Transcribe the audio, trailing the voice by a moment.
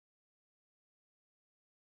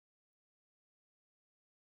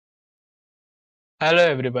Hello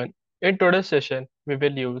everyone. In today's session, we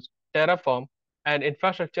will use Terraform, an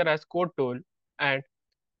infrastructure as code tool, and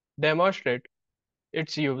demonstrate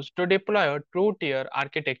its use to deploy a two-tier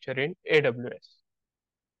architecture in AWS.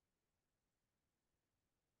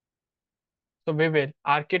 So we will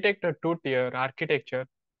architect a two-tier architecture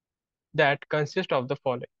that consists of the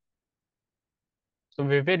following. So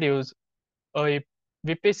we will use a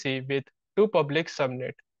VPC with two public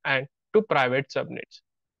subnets and two private subnets,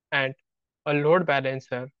 and a load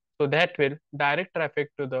balancer so that will direct traffic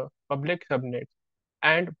to the public subnets,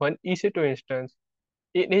 and one EC2 instance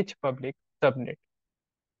in each public subnet,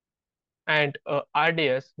 and a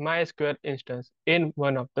RDS MySQL instance in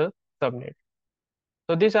one of the subnets.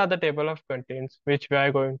 So these are the table of contents which we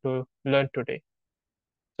are going to learn today.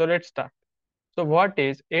 So let's start. So what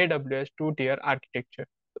is AWS two-tier architecture?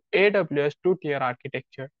 AWS two-tier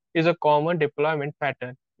architecture is a common deployment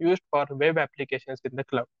pattern used for web applications in the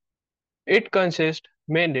cloud. It consists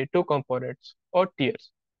mainly two components or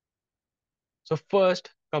tiers. So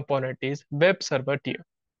first component is web server tier.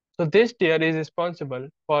 So this tier is responsible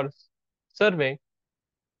for serving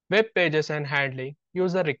web pages and handling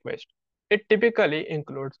user requests. It typically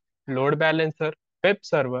includes load balancer, web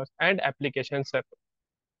server, and application server.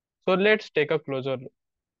 So let's take a closer look.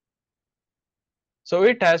 So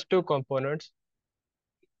it has two components,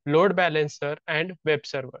 load balancer and web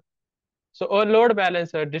server. So a load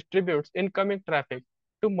balancer distributes incoming traffic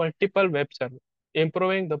to multiple web servers,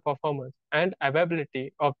 improving the performance and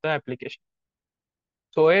availability of the application.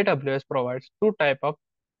 So AWS provides two types of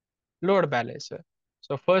load balancer.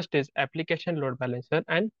 So first is application load balancer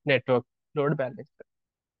and network load balancer.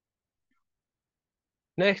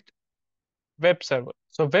 Next, web server.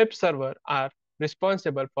 So web server are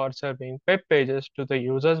responsible for serving web pages to the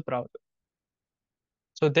user's browser.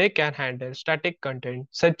 So they can handle static content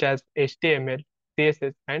such as HTML,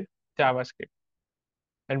 CSS, and JavaScript.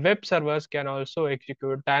 And web servers can also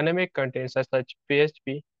execute dynamic content such as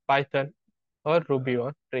PHP, Python, or Ruby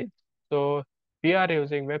on Rails. So we are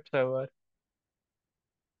using web server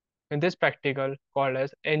in this practical called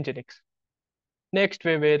as Nginx. Next,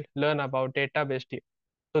 we will learn about database tier.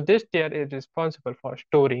 So this tier is responsible for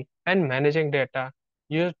storing and managing data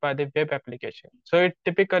used by the web application. So it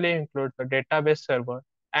typically includes the database server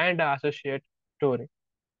and associate storage.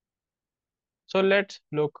 So let's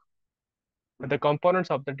look at the components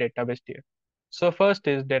of the database tier. So first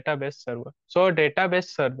is database server. So a database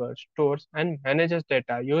server stores and manages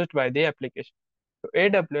data used by the application. So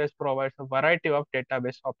AWS provides a variety of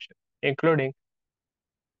database options, including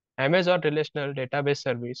Amazon Relational Database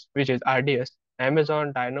Service, which is RDS,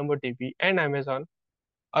 Amazon DynamoDB, and Amazon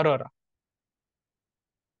Aurora.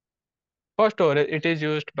 For storage, it is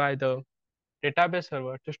used by the database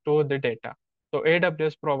server to store the data. So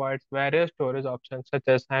AWS provides various storage options such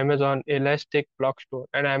as Amazon Elastic Block Store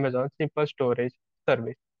and Amazon Simple Storage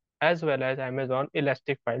Service, as well as Amazon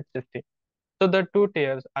Elastic File System. So the two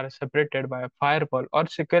tiers are separated by a firewall or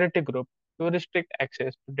security group to restrict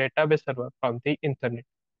access to database server from the internet.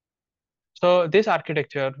 So this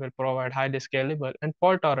architecture will provide highly scalable and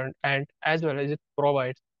fault tolerant, and as well as it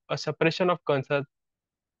provides a separation of concerns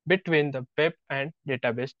between the web and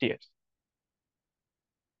database tiers.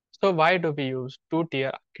 So why do we use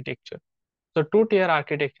two-tier architecture? So two-tier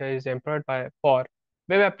architecture is employed for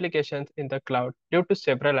web applications in the cloud due to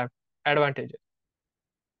several advantages.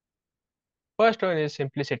 First one is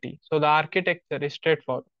simplicity. So the architecture is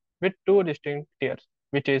straightforward with two distinct tiers,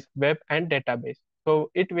 which is web and database.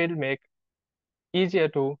 So it will make easier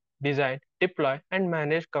to design, deploy, and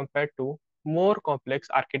manage compared to more complex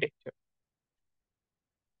architecture.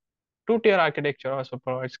 Two-tier architecture also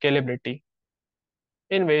provides scalability,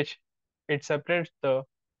 in which it separates the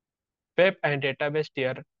web and database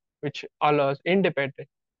tier, which allows independent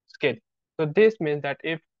scale. So this means that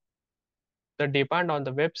if the demand on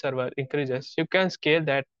the web server increases, you can scale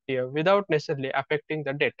that tier without necessarily affecting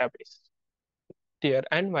the database tier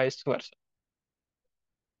and vice versa.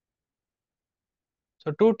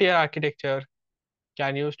 So two-tier architecture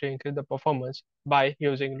can use to increase the performance by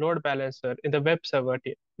using load balancer in the web server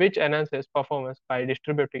tier, which enhances performance by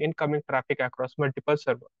distributing incoming traffic across multiple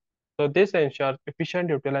servers. So this ensures efficient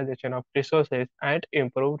utilization of resources and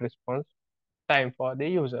improved response time for the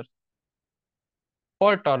users.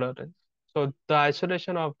 Fault tolerance. So the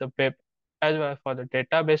isolation of the web as well as for the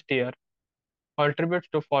database tier contributes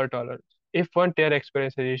to fault tolerance. If one tier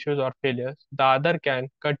experiences issues or failures, the other can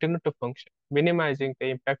continue to function, minimizing the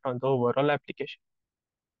impact on the overall application.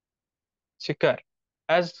 Secure.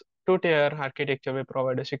 As two-tier architecture will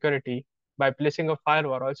provide a security by placing a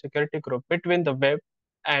firewall or security group between the web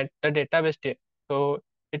and the database tier. So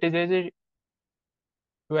it is easy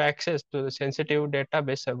to access to the sensitive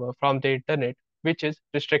database server from the internet, which is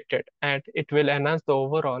restricted, and it will enhance the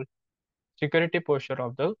overall security posture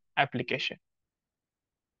of the application.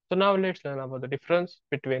 So now let's learn about the difference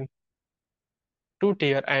between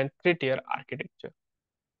two-tier and three-tier architecture.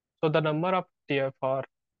 So the number of tier for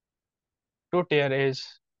two-tier is,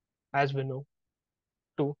 as we know,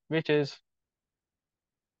 two, which is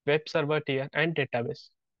web server tier and database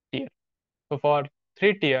tier. So for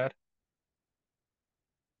three-tier,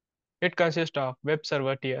 it consists of web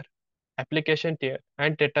server tier, application tier,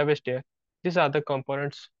 and database tier. These are the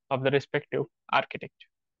components of the respective architecture.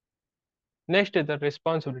 Next is the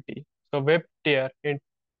responsibility. So web tier it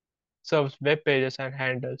serves web pages and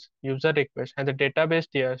handles user requests, and the database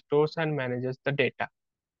tier stores and manages the data.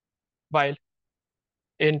 While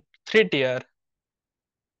in three tier,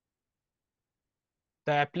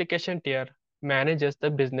 the application tier manages the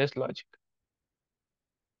business logic.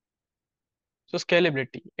 So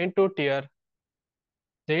scalability. In two tier,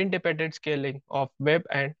 the independent scaling of web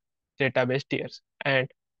and database tiers. And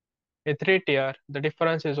in three tier, the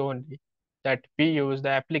difference is only that we use the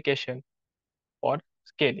application for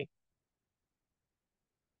scaling.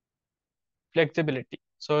 Flexibility.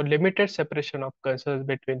 So limited separation of concerns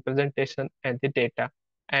between presentation and the data.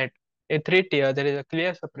 And in three tier, there is a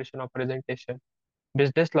clear separation of presentation,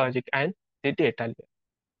 business logic, and the data layer.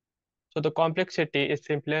 So the complexity is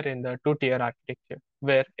simpler in the two-tier architecture,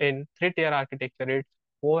 where in three-tier architecture, it's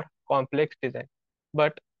more complex design,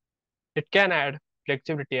 but it can add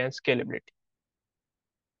flexibility and scalability.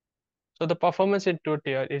 So the performance in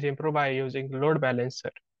two-tier is improved by using load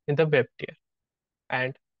balancer in the web tier.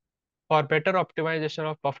 And for better optimization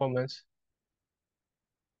of performance,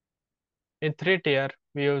 in three-tier,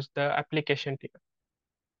 we use the application tier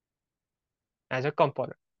as a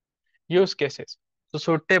component. Use cases. So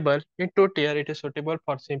suitable in two-tier, it is suitable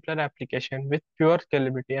for simpler application with fewer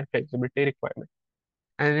scalability and flexibility requirements.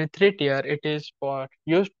 And in three-tier, it is for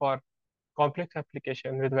used for complex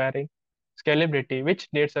application with varying scalability, which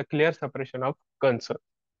needs a clear separation of concern.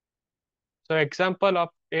 So example of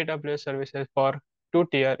AWS services for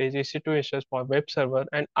two-tier is EC2 instance for web server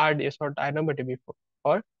and RDS or DynamoDB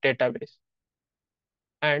for database.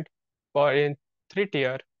 And for in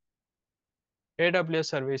three-tier, AWS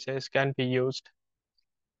services can be used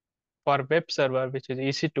for web server, which is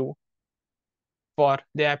EC2. For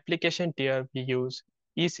the application tier, we use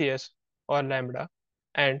ECS or Lambda,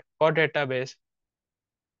 and for database,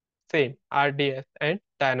 same RDS and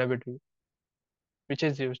DynamoDB, which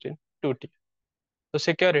is used in two-tier. So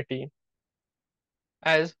security,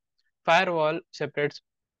 as firewall separates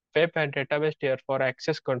web and database tier for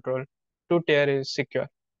access control, two-tier is secure.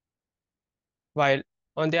 While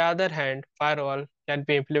on the other hand, firewall can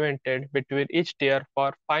be implemented between each tier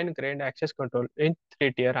for fine-grained access control in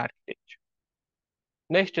three-tier architecture.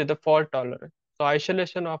 Next is the fault tolerance. So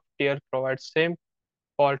isolation of tier provides same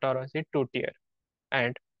fault tolerance in two-tier,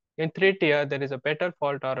 and in three-tier there is a better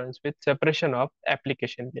fault tolerance with separation of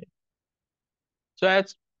application layer. So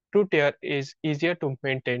as two-tier is easier to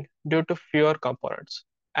maintain due to fewer components,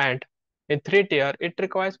 and in three-tier it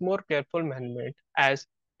requires more careful management as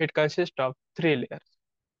it consists of three layers.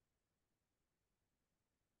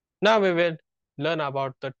 Now we will learn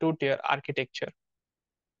about the two-tier architecture.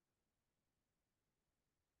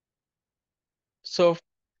 So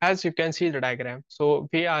as you can see the diagram, so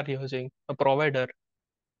we are using a provider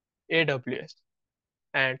AWS,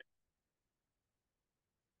 and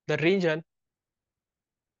the region,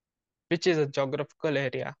 which is a geographical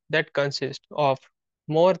area that consists of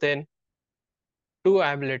more than two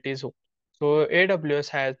availability zones. So AWS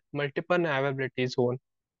has multiple availability zones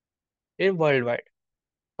in worldwide.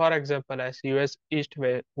 For example, as US East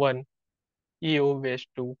 1, EU West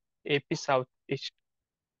 2, AP South East.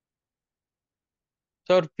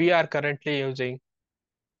 So we are currently using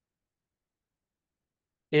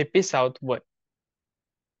AP South 1.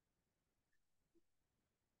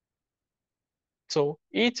 So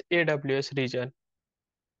each AWS region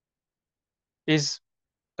is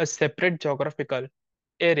a separate geographical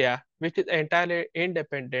area which is entirely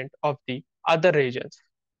independent of the other regions.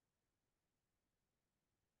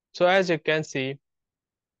 So as you can see,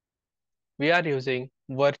 we are using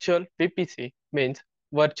virtual VPC, means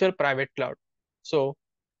virtual private cloud. So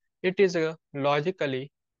it is a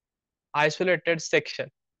logically isolated section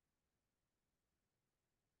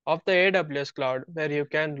of the AWS cloud where you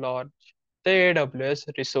can launch the AWS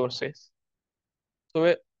resources.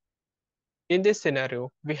 So in this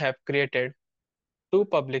scenario, we have created two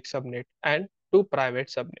public subnet and two private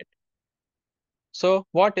subnet. So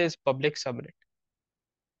what is public subnet?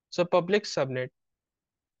 So public subnet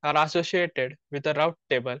are associated with a route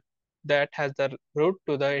table that has the route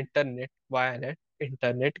to the internet via an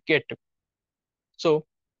internet gateway. So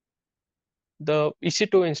the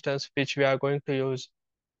EC2 instance which we are going to use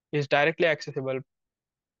is directly accessible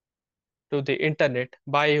to the internet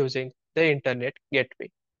by using the internet gateway,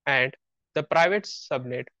 and the private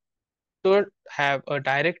subnet don't have a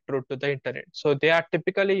direct route to the internet. So they are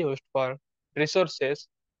typically used for resources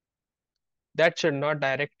that should not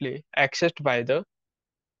directly accessed by the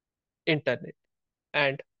internet.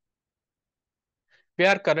 And we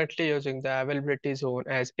are currently using the availability zone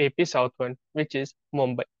as AP South 1, which is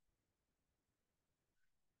Mumbai.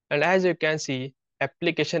 And as you can see,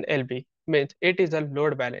 application LB means it is a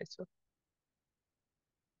load balancer.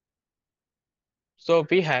 So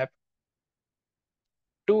we have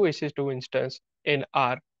two EC2 instance in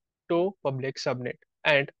our two public subnet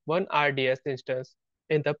and one RDS instance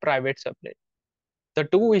in the private subnet. The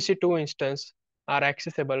two EC2 instances are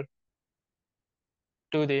accessible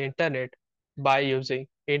to the internet by using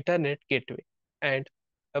internet gateway, and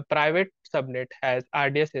a private subnet has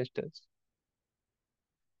RDS instance.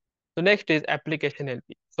 So next is application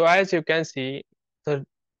LB. So as you can see, it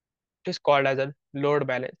is called as a load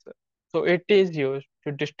balancer. So it is used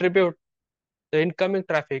to distribute the incoming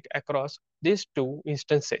traffic across these two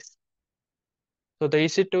instances. So the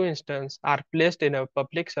EC2 instances are placed in a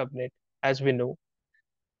public subnet, as we know,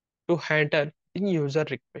 to handle in user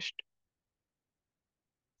request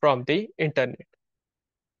from the internet.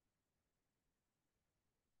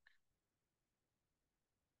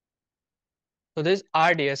 So this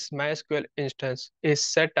RDS MySQL instance is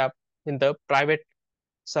set up in the private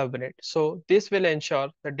subnet. So this will ensure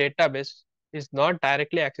the database is not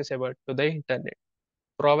directly accessible to the internet,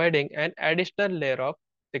 providing an additional layer of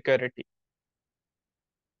security.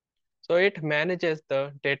 So it manages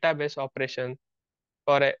the database operation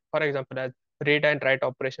for example as read and write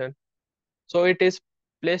operation. So it is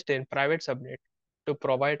placed in private subnet to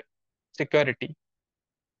provide security.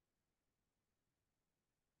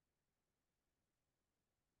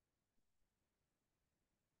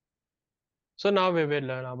 So now we will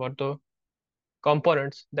learn about the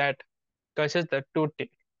components that consist the two-tier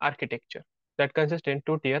architecture that consist in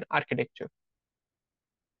two-tier architecture.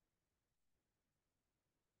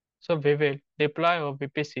 So we will deploy a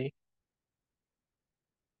VPC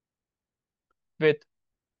with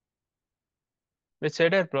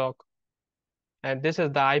shader block, and this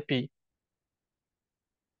is the IP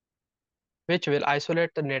which will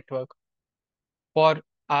isolate the network for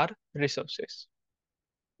our resources.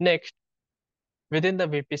 Next, within the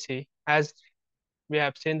VPC, as we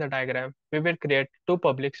have seen the diagram, we will create two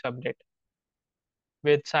public subnet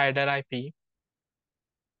with cider IP.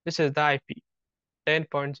 This is the IP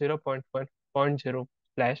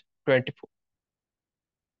 10.0.1.0/24,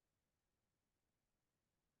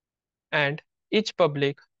 and each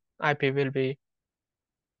public IP will be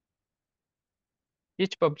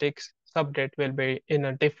each public subnet will be in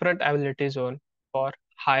a different availability zone for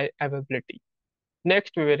high availability.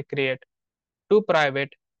 Next, we will create two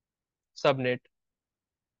private subnet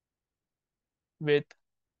with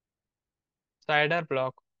cider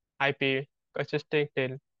block IP consisting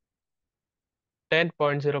till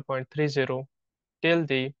 10.0.30 till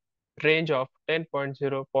the range of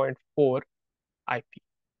 10.0.4 IP.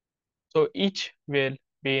 So each will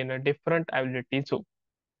be in a different availability zone.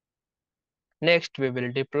 Next, we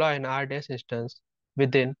will deploy an RDS instance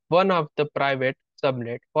within one of the private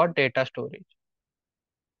subnet for data storage.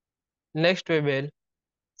 Next, we will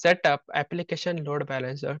set up application load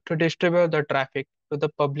balancer to distribute the traffic to the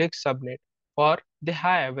public subnet for the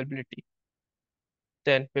high availability.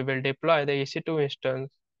 Then we will deploy the EC2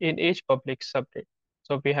 instance in each public subnet.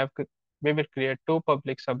 So we will create two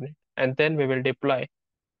public subnet, and then we will deploy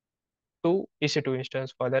two EC2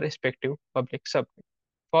 instance for the respective public subnet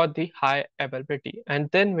for the high availability, and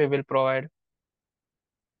then we will provide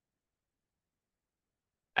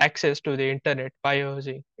access to the internet by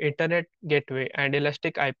using internet gateway and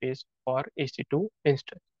elastic IPs for EC2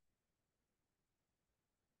 instance.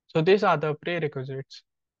 So these are the prerequisites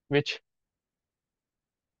which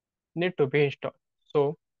need to be installed.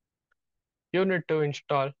 So you need to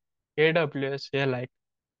install AWS CLI,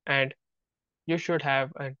 and you should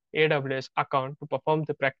have an AWS account to perform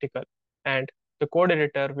the practical. And the code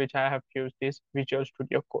editor which I have used is Visual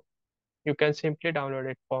Studio Code. You can simply download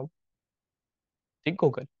it from the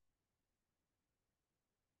Google.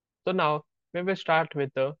 So now we will start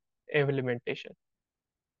with the implementation.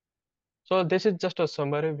 So this is just a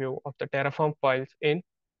summary view of the Terraform files in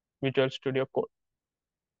Visual Studio Code.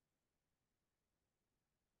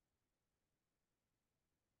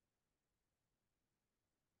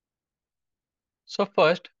 So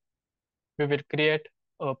first we will create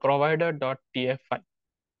a provider.tf file.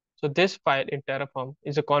 So this file in Terraform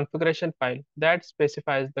is a configuration file that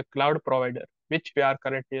specifies the cloud provider which we are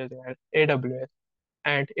currently using as AWS,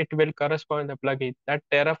 and it will correspond the plugin that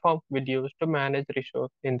Terraform will use to manage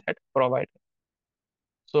resource in that provider.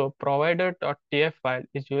 So provider.tf file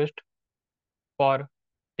is used for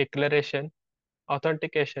declaration,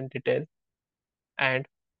 authentication detail, and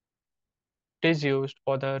it is used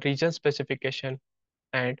for the region specification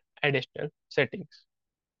and additional settings.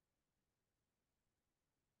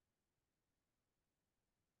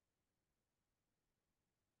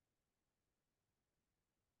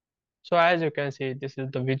 So as you can see, this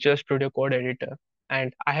is the Visual Studio Code editor,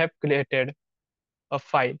 and I have created a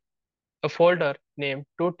file, a folder named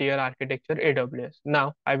two-tier architecture AWS.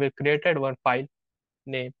 Now I will created one file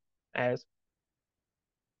named as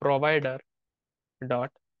provider.tf.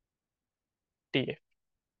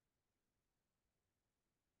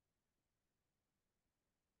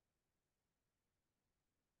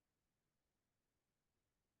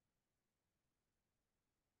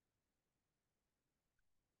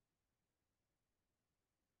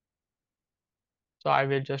 So I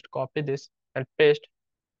will just copy this and paste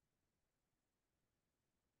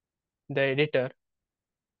the editor.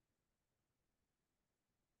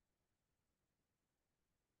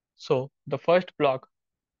 So the first block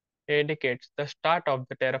indicates the start of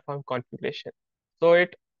the Terraform configuration. So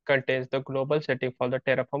it contains the global setting for the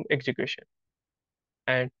Terraform execution,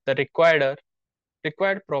 and the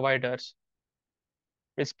required providers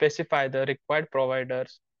will specify the required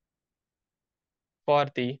providers for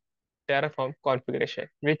the Terraform configuration,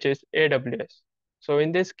 which is AWS. So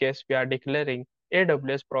in this case, we are declaring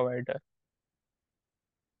AWS provider.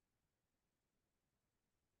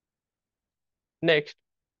 Next,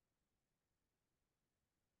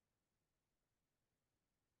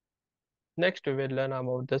 next we will learn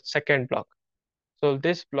about the second block. So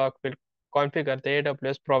this block will configure the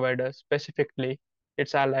AWS provider, specifically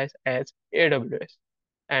its alias as AWS,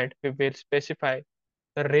 and we will specify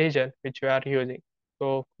the region which we are using.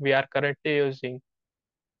 So we are currently using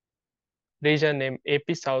region name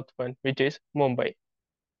AP South 1, which is Mumbai.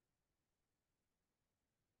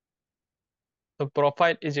 The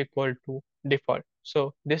profile is equal to default.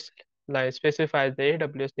 So this line specifies the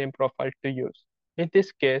AWS name profile to use. In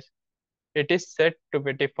this case, it is set to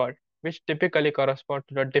be default, which typically corresponds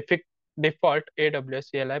to the default AWS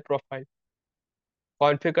CLI profile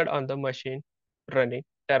configured on the machine running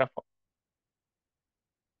Terraform.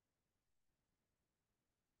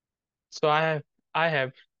 So I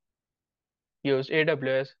have used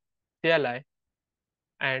AWS CLI,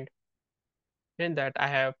 and in that I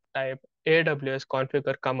have typed AWS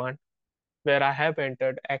configure command, where I have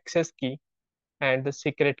entered access key and the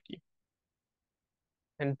secret key,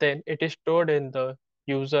 and then it is stored in the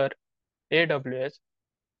user AWS.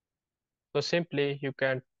 So simply you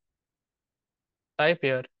can type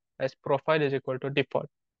here as profile is equal to default.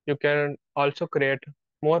 You can also create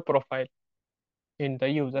more profile in the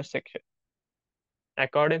user section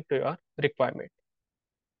according to your requirement.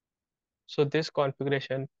 So this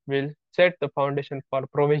configuration will set the foundation for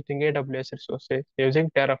provisioning AWS resources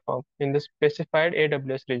using Terraform in the specified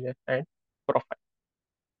AWS region and profile.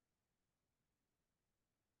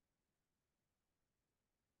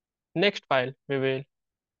 Next file, we will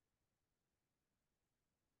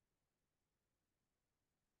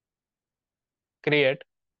create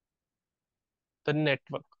the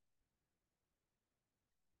network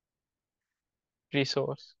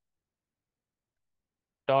resource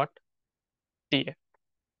dot tf.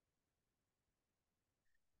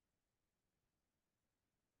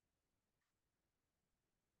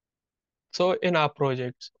 So in our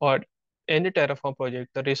projects or any Terraform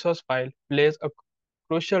project, the resource file plays a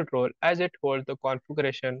crucial role as it holds the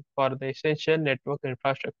configuration for the essential network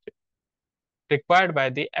infrastructure required by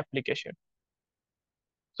the application.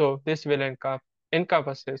 So this will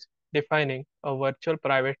encompasses defining a virtual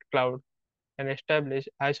private cloud and establish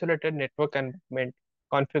isolated network environment,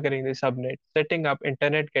 configuring the subnet, setting up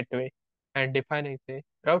internet gateway, and defining the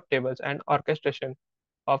route tables and orchestration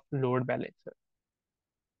of load balancer.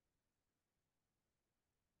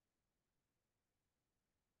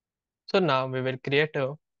 So now we will create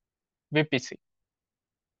a VPC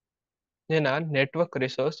in our network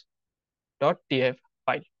resource.tf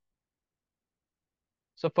file.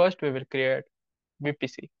 So first we will create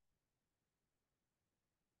VPC.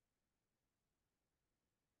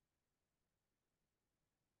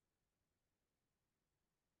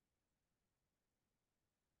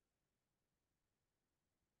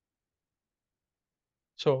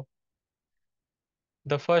 So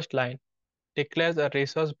the first line declares a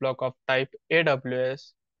resource block of type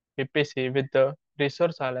AWS VPC with the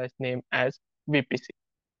resource alias name as VPC.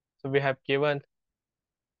 So we have given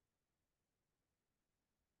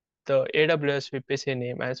the AWS VPC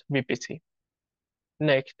name as VPC.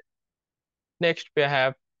 Next, we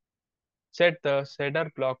have set the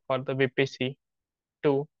header block for the VPC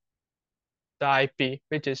to the IP,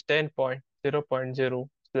 which is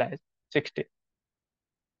 10.0.0/16.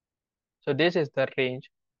 So this is the range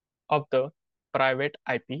of the private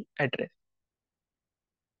IP address.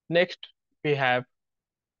 Next, we have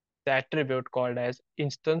the attribute called as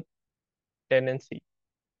instance tenancy,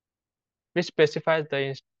 which specifies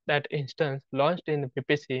that instance launched in the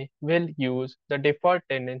VPC will use the default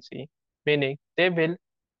tenancy, meaning they will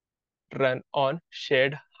run on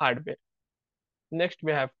shared hardware. Next,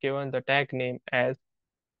 we have given the tag name as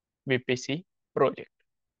VPC project.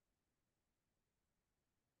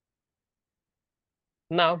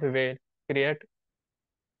 Now we will create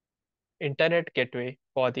internet gateway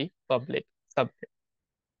for the public subnet.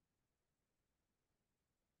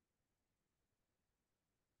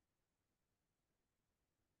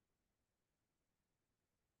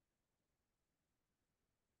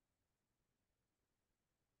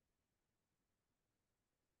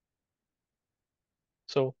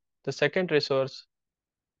 So the second resource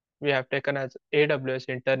we have taken as AWS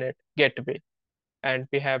Internet Gateway, and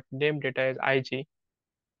we have named it as IG,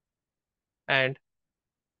 and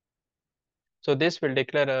so this will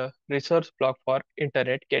declare a resource block for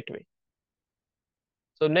Internet Gateway.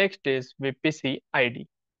 So next is VPC ID.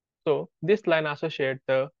 So this line associates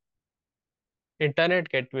the Internet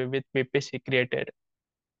Gateway with VPC created.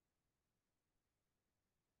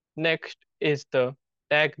 Next is the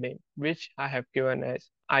tag name, which I have given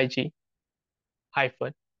as IG-project.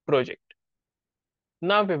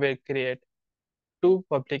 Now we will create two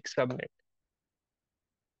public subnet.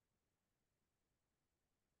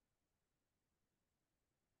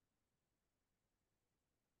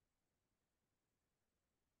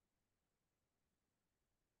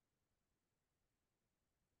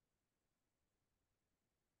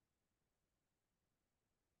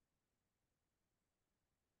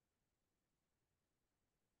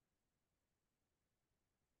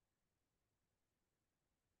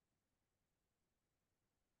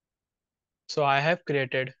 So I have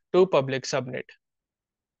created two public subnet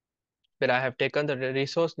where I have taken the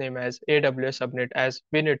resource name as AWS subnet as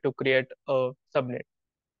we need to create a subnet.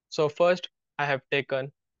 So first I have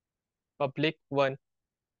taken public 1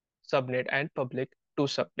 subnet and public 2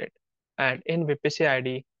 subnet. And in VPC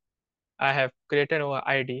ID, I have created our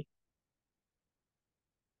ID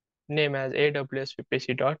name as AWS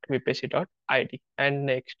VPC.vpc.id. And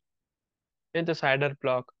next, in the header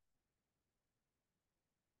block,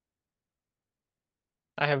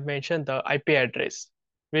 I have mentioned the IP address,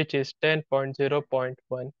 which is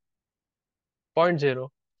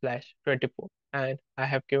 10.0.1.0/24. And I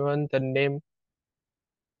have given the name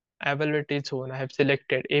availability zone. I have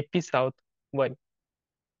selected AP South 1,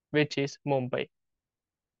 which is Mumbai.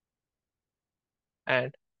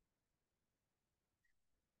 And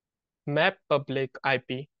map public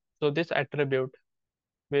IP. So this attribute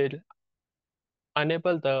will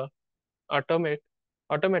enable the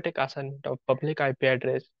automatic assignment of public IP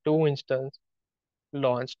address to instance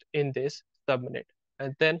launched in this subnet.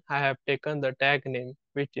 And then I have taken the tag name,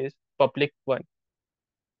 which is public 1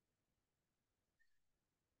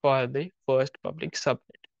 for the first public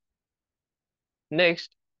subnet.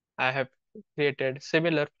 Next, I have created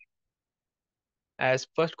similar as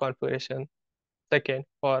first configuration second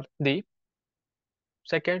for the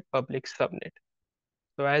second public subnet.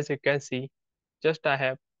 So as you can see, just I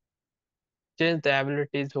have changed the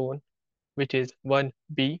availability zone, which is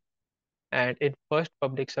 1B, and in first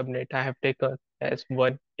public subnet I have taken as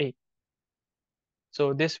 1A.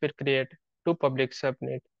 So this will create two public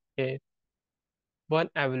subnet in one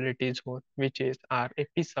availability zone, which is our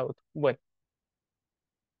AP South 1.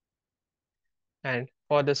 And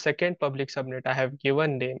for the second public subnet, I have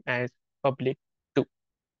given name as public 2.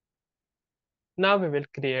 Now we will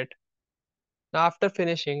create, now after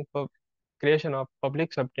finishing creation of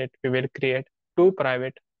public subnet, we will create two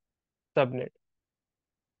private subnet.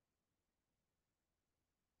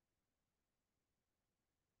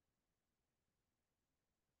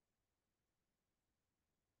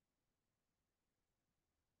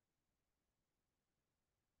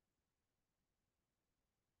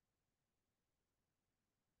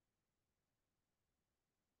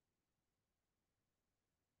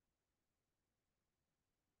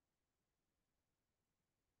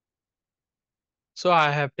 So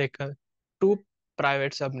I have taken two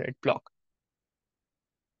private subnet block.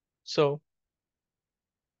 So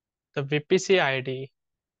the VPC ID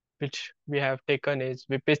which we have taken is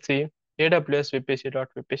VPC, AWS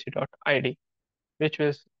VPC.vpc.id, which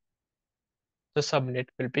is the subnet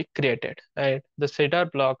will be created. And the seeder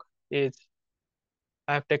block is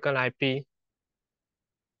I have taken IP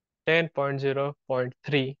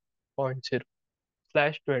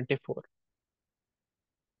 10.0.3.0/24.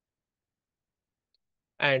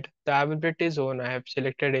 And the availability zone I have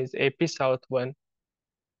selected is AP South 1A.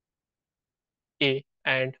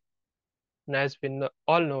 And as we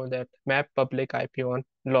all know that map public IP on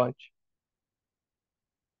launch.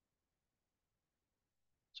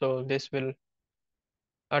 So this will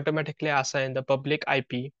automatically assign the public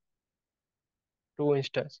IP to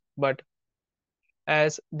instance. But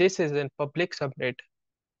as this is in public subnet,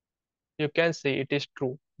 you can see it is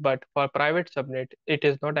true. But for private subnet, it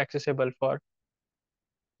is not accessible for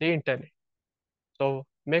the internet. So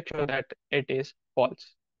make sure that it is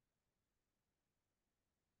false.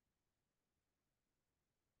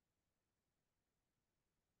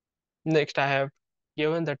 Next, I have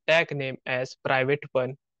given the tag name as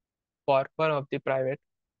private1 for one of the private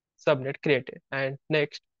subnet created. And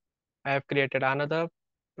next, I have created another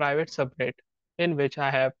private subnet in which I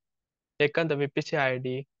have taken the VPC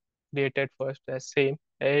ID created first as same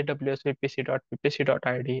AWS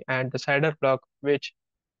VPC.vpc.id and the CIDR block which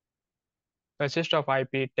consists of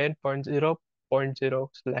IP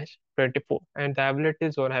 10.0.0/24 and the availability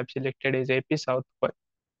zone I have selected is AP South 1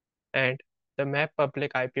 and the map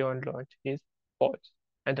public IP on launch is false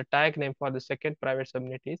and the tag name for the second private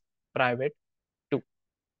subnet is private 2.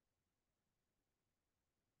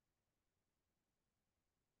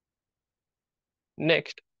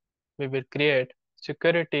 Next, we will create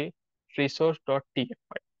security resource.tf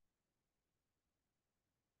file.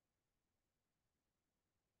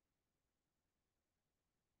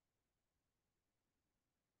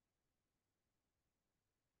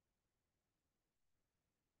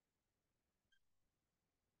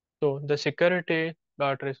 So the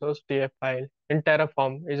security.resource.tf file in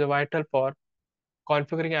Terraform is vital for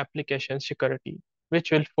configuring application security,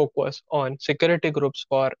 which will focus on security groups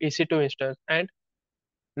for EC2 instance and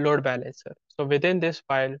load balancer. So within this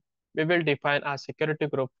file, we will define a security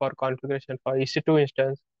group for configuration for EC2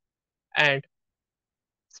 instance and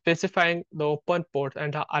specifying the open ports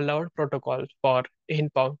and the allowed protocols for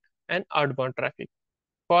inbound and outbound traffic.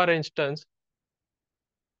 For instance,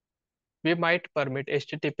 we might permit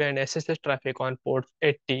HTTP and SSH traffic on ports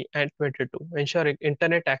 80 and 22, ensuring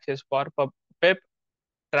internet access for web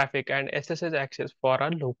traffic and SSH access for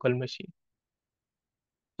a local machine.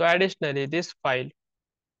 So additionally, this file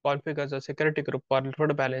configures a security group for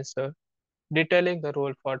load balancer, detailing the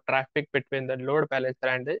role for traffic between the load balancer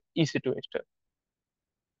and the EC2 instance.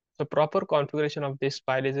 So proper configuration of this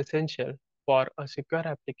file is essential for a secure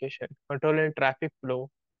application controlling traffic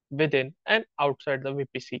flow within and outside the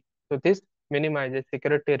VPC. So this minimizes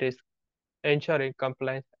security risk, ensuring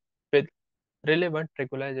compliance with relevant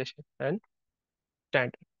regulation and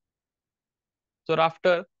standards. So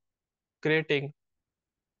after creating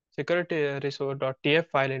security resource.tf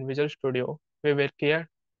file in Visual Studio, we will create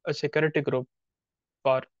a security group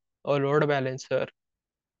for a load balancer.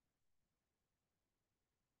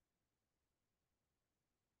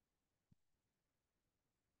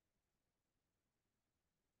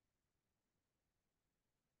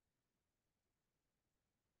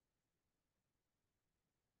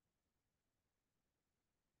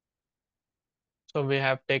 So we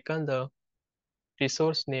have taken the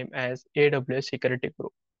resource name as AWS security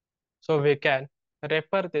group. So we can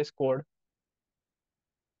refer this code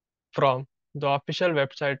from the official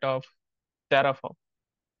website of Terraform,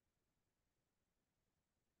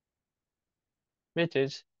 which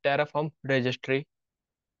is Terraform registry.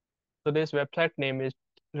 So this website name is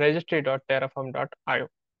registry.terraform.io.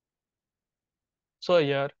 So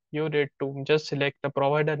here you need to just select the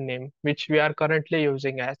provider name, which we are currently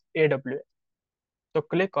using as AWS. So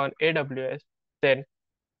click on AWS, then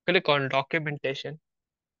click on documentation.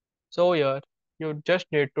 So here you just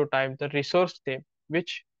need to type the resource name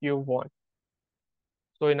which you want.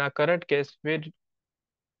 So in our current case, we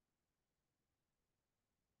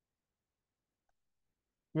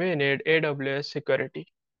need AWS security.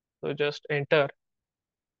 So just enter.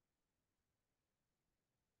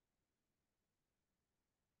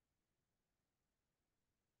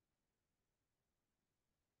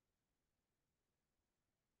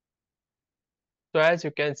 So as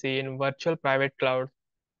you can see in virtual private cloud,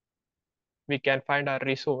 we can find our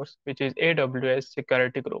resource, which is AWS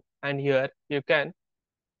security group. And here you can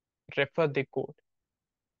refer the code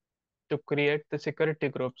to create the security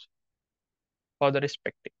groups for the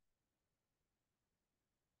respective.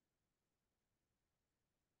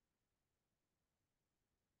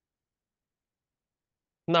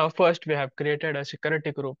 Now first we have created a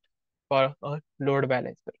security group for a load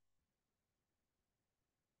balancer.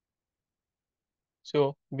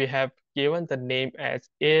 So we have given the name as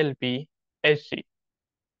ALP-HG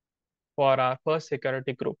for our first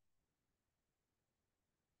security group.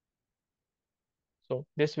 So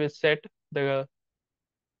this will set the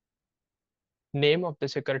name of the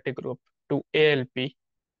security group to ALP-HG.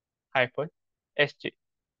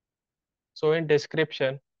 So in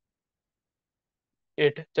description,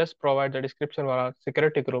 it just provides the description for our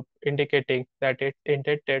security group indicating that it's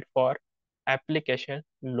intended for application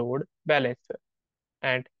load balancer.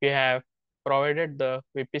 And we have provided the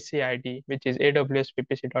VPC ID, which is AWS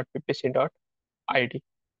VPC.VPC.ID.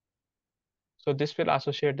 So this will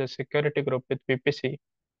associate the security group with VPC,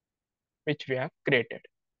 which we have created.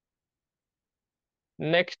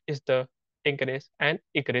 Next is the ingress and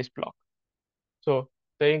egress block. So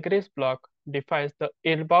the ingress block defines the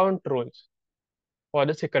inbound rules for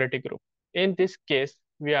the security group. In this case,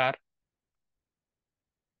 we are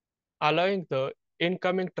allowing the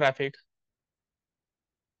incoming traffic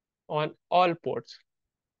on all ports,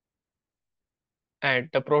 and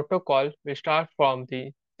the protocol will start from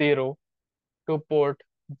the 0 to port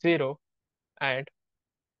 0, and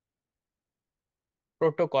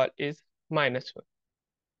protocol is -1.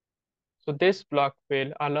 So this block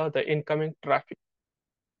will allow the incoming traffic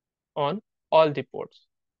on all the ports.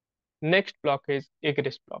 Next block is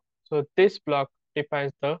egress block. So this block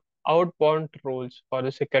defines the outbound rules for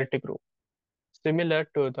the security group, similar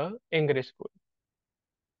to the ingress rule.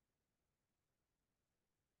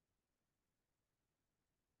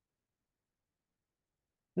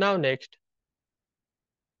 Now next,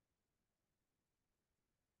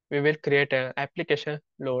 we will create an application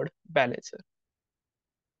load balancer.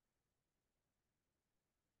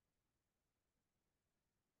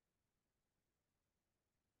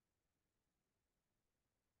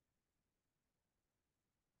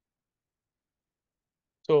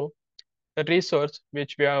 So the resource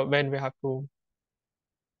which we are when we have to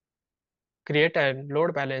create a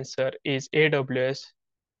load balancer is AWS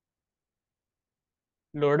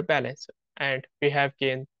load balancer, and we have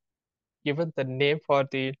given the name for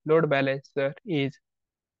the load balancer is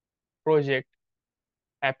project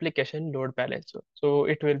application load balancer. So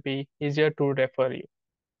it will be easier to refer you.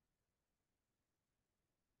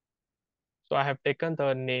 So I have taken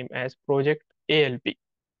the name as project ALP.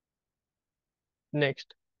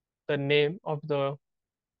 Next, the name of the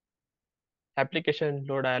application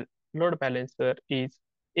load balancer is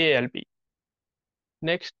ALP.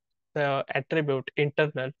 Next, the attribute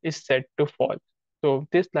internal is set to false. So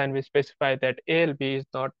this line will specify that ALP is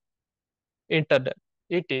not internal,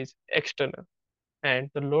 it is external. And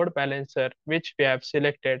the load balancer which we have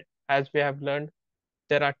selected, as we have learned,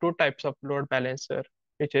 there are two types of load balancer,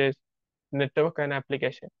 which is network and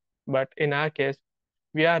application. But in our case,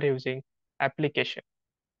 we are using application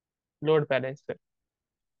load balancer,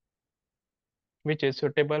 which is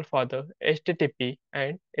suitable for the HTTP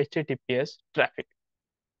and HTTPS traffic.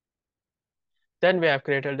 Then we have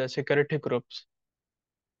created the security groups.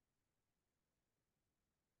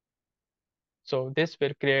 So this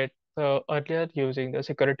will create earlier using the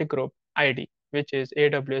security group ID, which is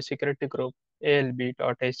AWS security group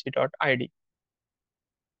alb.hc.id.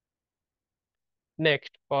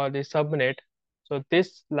 Next, for the subnet, so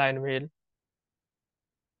this line will,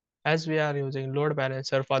 as we are using load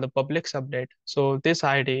balancer for the public subnet, so this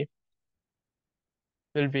ID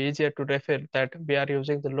will be easier to refer that we are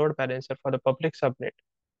using the load balancer for the public subnet.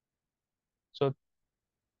 So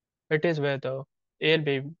it is where the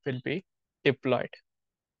ALB will be deployed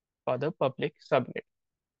for the public subnet.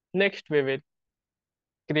 Next, we will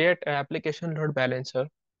create an application load balancer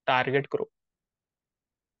target group.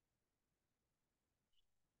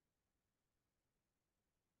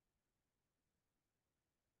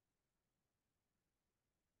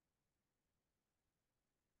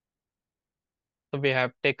 So we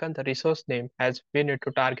have taken the resource name as we need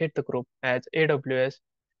to target the group as AWS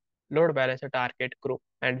load balancer target group,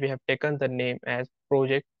 and we have taken the name as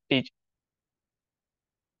project TG.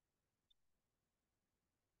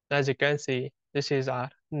 As you can see, this is our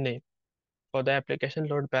name for the application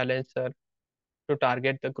load balancer to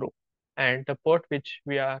target the group, and the port which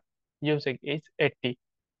we are using is 80.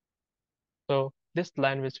 So this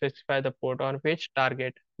line will specify the port on which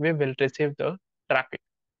target we will receive the traffic,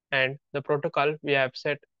 and the protocol we have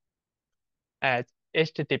set as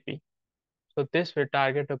HTTP. So this will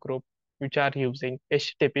target a group which are using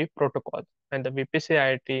HTTP protocols, and the VPC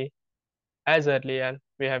ID, as earlier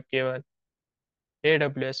we have given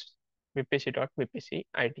AWS VPC.VPC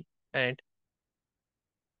ID, and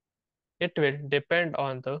it will depend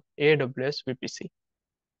on the AWS VPC.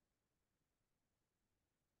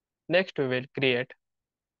 Next, we will create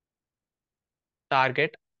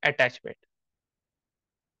target attachment.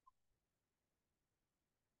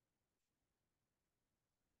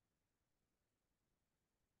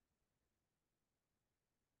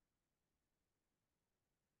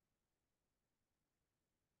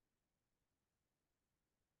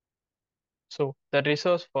 So the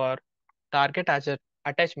resource for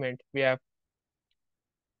attachment we have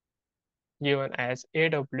given as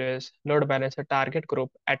AWS load balancer target group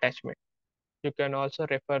attachment. You can also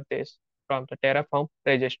refer this from the Terraform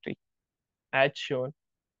registry as shown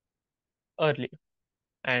earlier.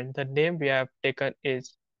 And the name we have taken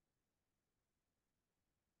is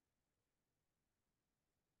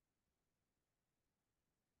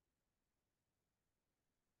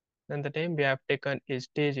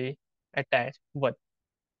TG attach 1.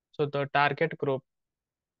 So the target group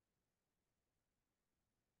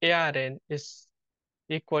ARN is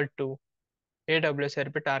equal to AWS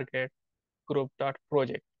RP target group dot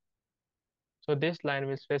project. So this line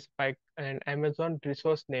will specify an Amazon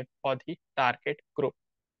resource name for the target group,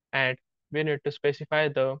 and we need to specify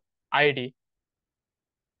the ID,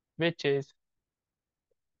 which is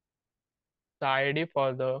the ID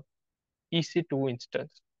for the EC2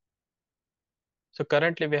 instance. So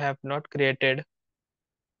currently we have not created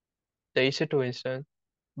the EC2 instance,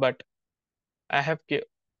 but I have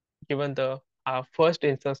given the first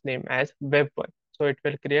instance name as web1. So it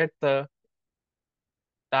will create the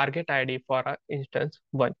target ID for instance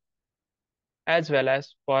 1 as well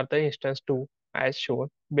as for the instance 2 as shown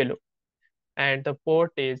below. And the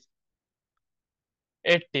port is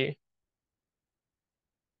 80,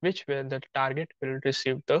 which will the target will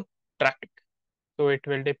receive the traffic. So it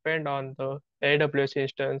will depend on the AWS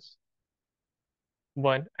instance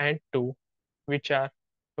 1 and 2, which are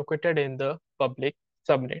located in the public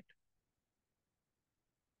subnet.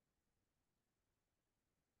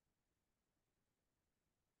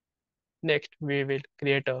 Next, we will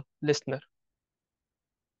create a listener.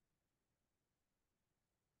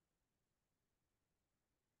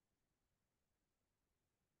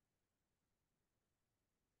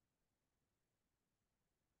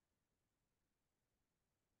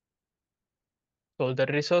 So the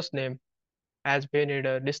resource name, as we need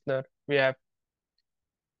a listener, we have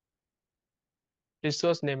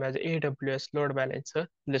resource name as AWS load balancer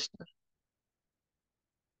listener.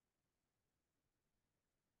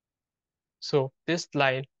 So this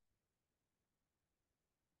line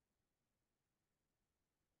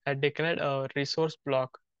had declared a resource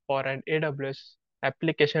block for an AWS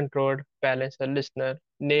application load balancer listener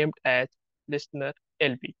named as listener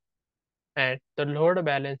LB. And the load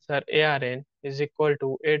balancer ARN is equal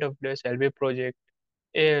to AWS LB project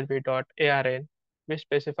ALB.ARN, which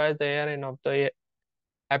specifies the ARN of the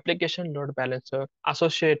application load balancer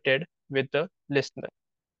associated with the listener.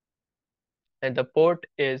 And the port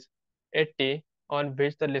is 80 on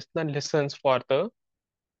which the listener listens for the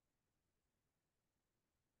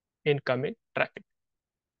incoming traffic.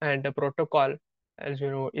 And the protocol, as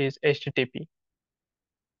you know, is HTTP,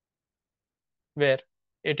 where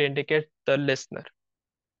it indicates the listener.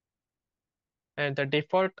 And the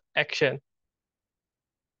default action,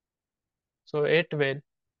 so it will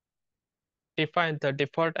define the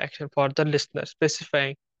default action for the listener,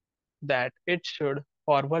 specifying that it should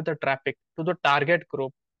forward the traffic to the target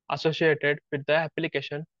group associated with the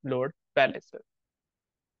application load balancer.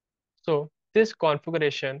 So this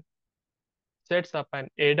configuration sets up an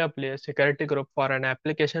AWS security group for an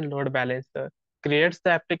application load balancer, creates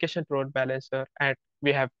the application load balancer, and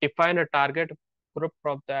we have defined a target group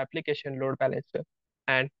from the application load balancer,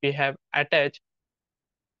 and we have attached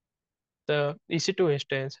the EC2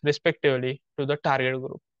 instance respectively to the target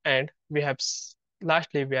group. And we have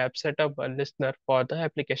lastly we have set up a listener for the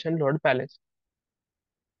application load balance.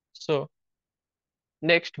 So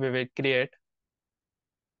next we will create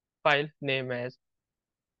file name as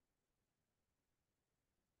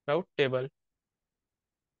route table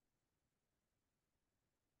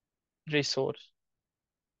resource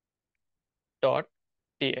dot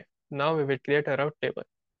tf. Now we will create a route table.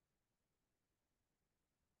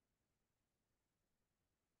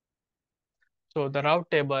 So the route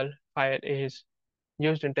table file is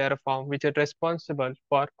used in Terraform, which is responsible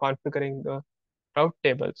for configuring the route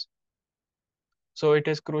tables. So it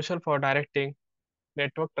is crucial for directing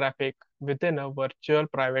network traffic within a virtual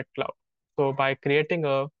private cloud. So by creating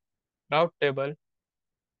a route table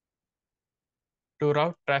to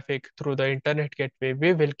route traffic through the internet gateway,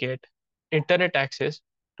 we will get internet access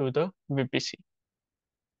to the VPC.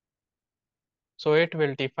 So it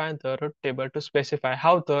will define the route table to specify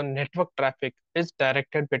how the network traffic is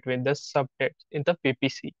directed between the subnets in the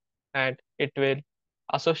VPC, and it will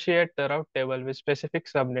associate the route table with specific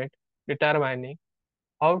subnet, determining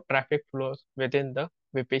how traffic flows within the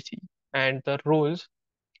VPC, and the rules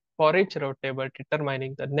for each route table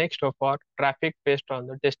determining the next hop for traffic based on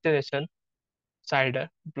the destination cider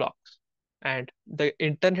blocks. And the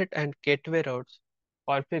internet and gateway routes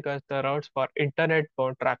configures the routes for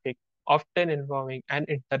internet-bound traffic, often involving an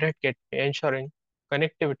internet gateway ensuring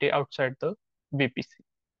connectivity outside the VPC.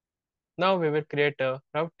 Now we will create a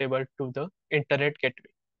route table to the internet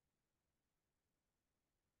gateway.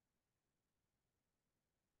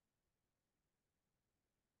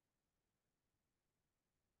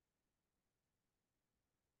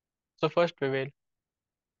 So first we will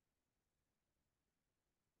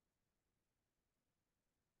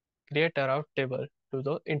create a route table to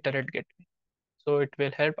the internet gateway. So it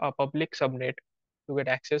will help a public subnet to get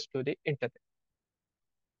access to the internet.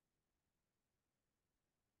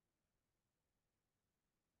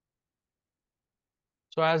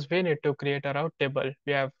 So as we need to create a route table,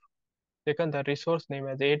 we have taken the resource name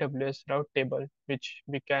as AWS route table, which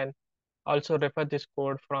we can also refer this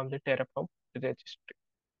code from the Terraform registry.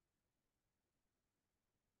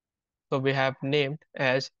 So we have named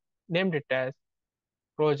it as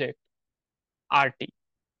project RT.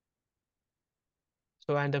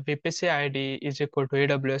 So and the VPC ID is equal to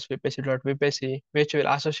AWS VPC.VPC, which will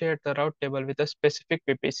associate the route table with a specific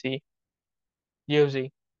VPC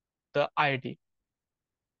using the ID.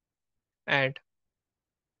 And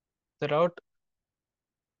the route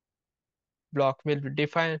block will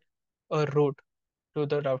define a route to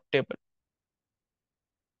the route table.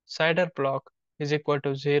 Cider block is equal to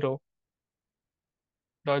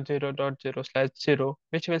 0.0.0/0,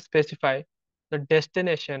 which will specify the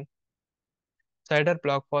destination cider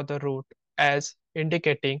block for the route as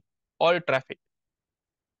indicating all traffic.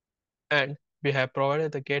 And we have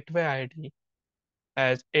provided the gateway ID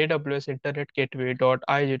as AWS Internet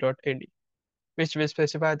Gateway.ig.ind, which will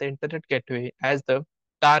specify the Internet Gateway as the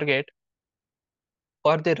target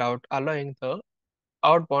for the route, allowing the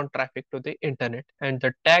outbound traffic to the internet. And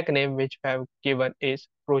the tag name which we have given is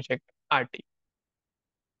Project RT.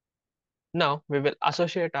 Now we will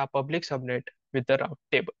associate our public subnet with the route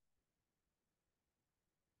table.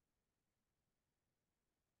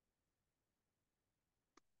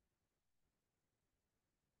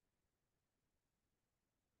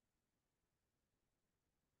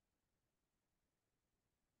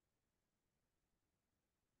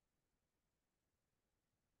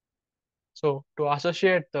 So to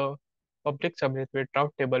associate the public subnet with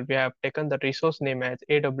route table, we have taken the resource name as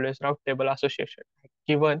AWS route table association,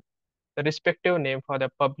 given the respective name for the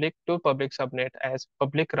public subnet as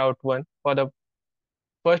public route 1 for the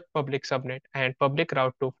first public subnet and public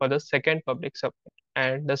route 2 for the second public subnet,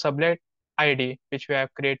 and the subnet ID which we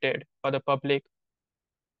have created for the public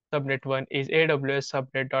subnet 1 is AWS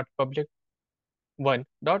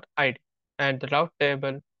subnet.public1.id, and the route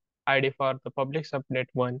table ID for the public subnet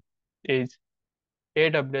 1 is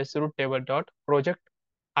AWS route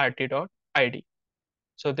table.project.rt.id.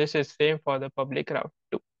 So this is same for the public route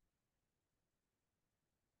too.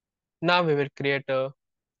 Now we will create a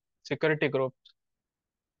security group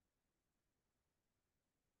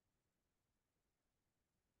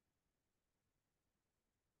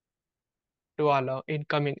to allow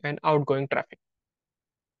incoming and outgoing traffic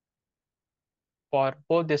for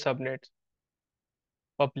both the subnets,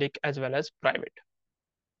 public as well as private.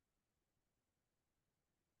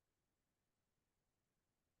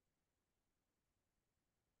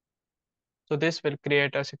 So this will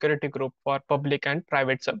create a security group for public and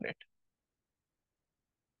private subnet.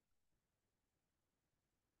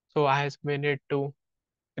 So as we need to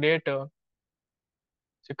create a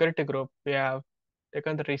security group, we have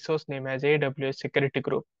taken the resource name as AWS security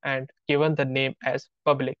group and given the name as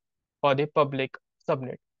public for the public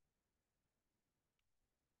subnet.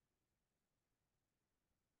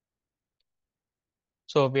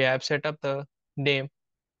 So we have set up the name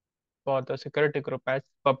for the security group as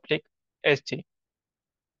public SG.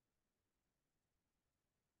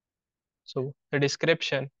 So the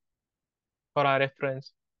description for our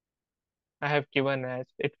reference I have given as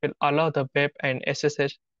it will allow the web and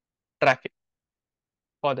SSH traffic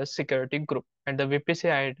for the security group, and the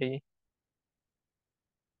VPC ID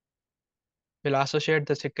will associate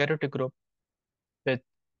the security group with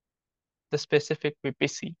the specific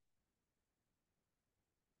VPC,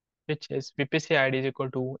 which is VPC ID is equal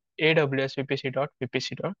to AWS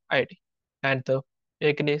VPC.VPC.id. And the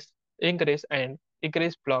ingress and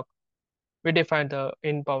egress block, we define the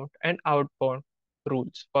inbound and outbound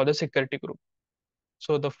rules for the security group.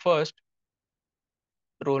 So the first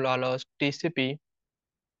rule allows TCP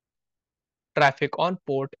traffic on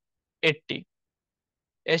port 80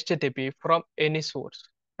 HTTP from any source.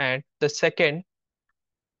 And the second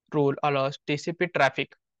rule allows TCP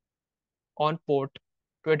traffic on port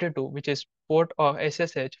 22, which is port of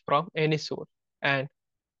SSH from any source. And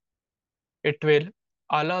it will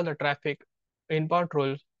allow the traffic inbound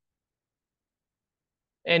rules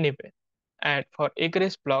anywhere. And for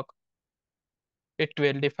egress block, it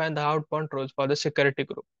will define the outbound rules for the security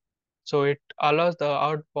group. So it allows the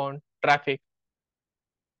outbound traffic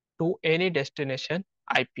to any destination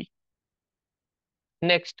IP.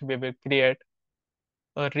 Next, we will create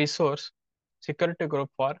a resource security group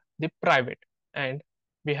for the private, and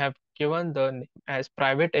we have given the name as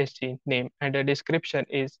private SG name, and the description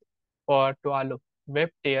is for to allow web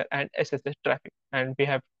tier and SSH traffic, and we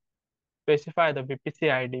have specified the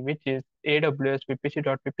VPC ID, which is AWS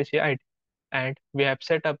VPC.VPC ID, and we have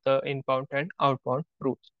set up the inbound and outbound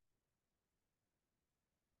rules.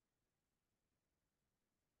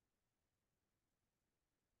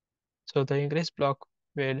 So the ingress block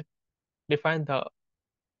will define the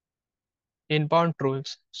inbound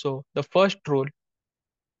rules. So the first rule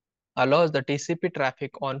allows the TCP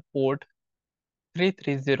traffic on port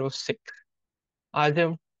 3306,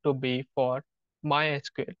 assumed to be for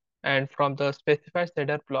MySQL, and from the specified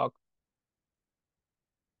header block,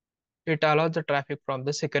 it allows the traffic from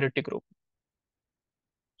the security group.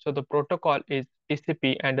 So the protocol is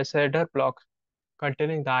TCP and the header block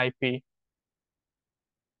containing the IP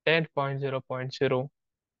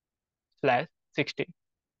 10.0.0/16,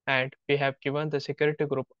 and we have given the security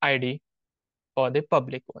group ID for the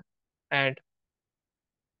public one. And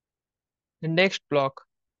the next block,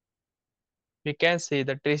 we can see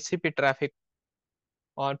the TCP traffic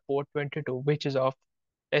on port 22, which is of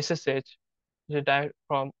SSH derived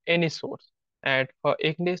from any source. And for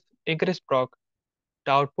egress block,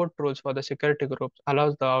 the output rules for the security groups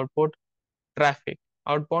allows the outbound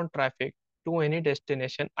traffic to any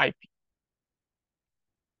destination IP.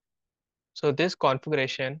 So this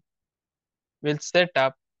configuration will set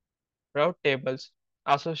up route tables,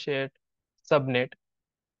 associate subnet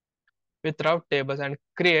with route tables, and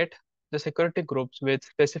create the security groups with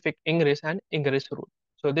specific ingress and egress rules.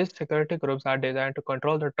 So these security groups are designed to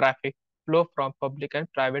control the traffic flow from public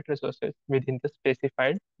and private resources within the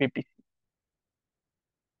specified VPC.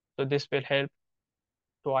 So this will help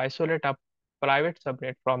to isolate a private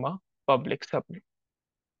subnet from a public subnet.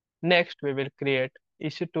 Next, we will create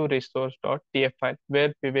ec2 resource.tf file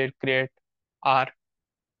where we will create our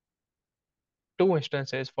two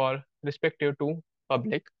instances for respective to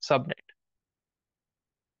public subnet.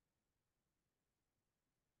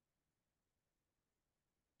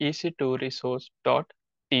 ec2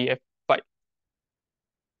 resource.tf file.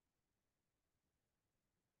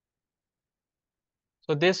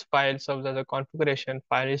 So this file serves as a configuration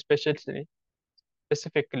file specifically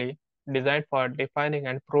designed for defining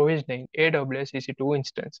and provisioning AWS EC2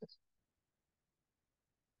 instances.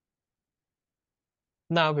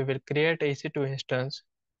 Now we will create a EC2 instance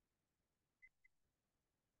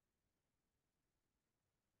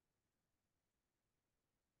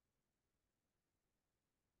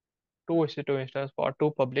two EC2 instance for two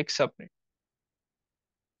public subnet.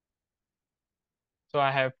 So I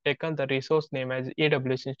have taken the resource name as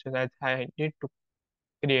AWS instance as I need to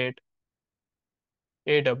create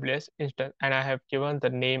AWS instance, and I have given the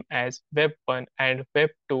name as web1 and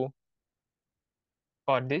web2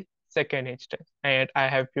 for the second instance, and I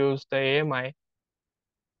have used the AMI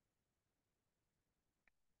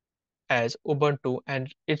as Ubuntu,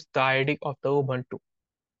 and it's the ID of the Ubuntu,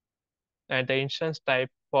 and the instance type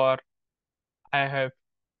for I have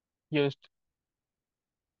used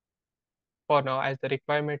for now as the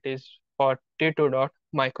requirement is for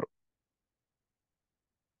t2.micro.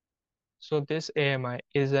 So this AMI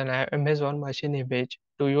is an Amazon machine image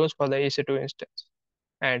to use for the EC2 instance,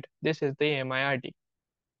 and this is the AMI ID.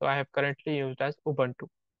 So I have currently used as Ubuntu,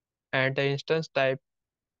 and the instance type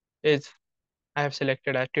is I have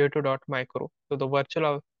selected as t2.micro. So the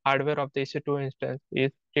virtual hardware of the EC2 instance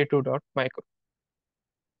is t2.micro,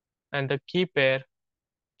 and the key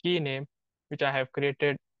name which I have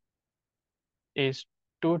created is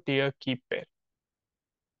two-tier key pair,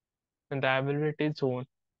 and the availability zone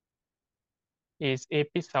is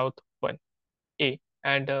AP South 1A,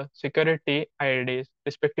 and the security IDs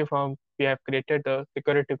respective from we have created the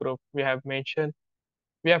security group. We have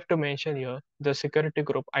to mention here the security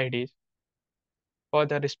group IDs for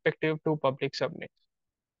the respective two public subnets.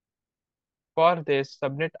 For this,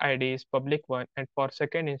 subnet ID is public 1, and for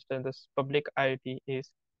second instance, the subnet ID is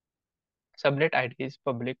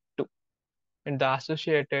public 2, and the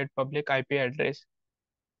associated public IP address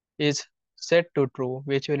is set to true,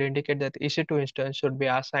 which will indicate that EC2 instance should be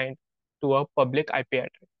assigned to a public IP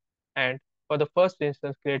address. And for the first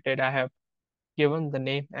instance created, I have given the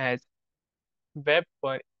name as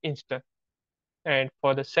web1 instance. And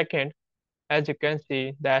for the second, as you can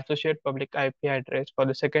see, the associate public IP address for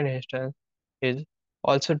the second instance is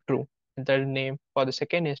also true. The name for the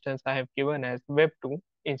second instance I have given as web2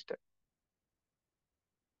 instance.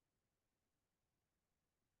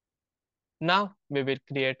 Now we will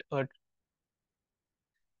create a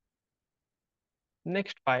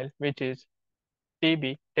next file, which is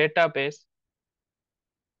db database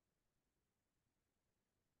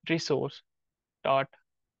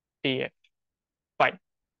resource.tf file.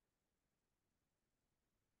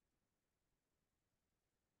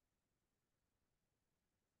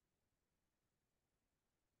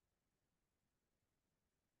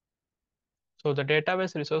 So the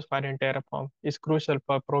database resource file in Terraform is crucial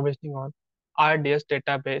for provisioning on RDS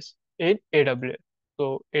database in AWS.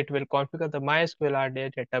 So it will configure the MySQL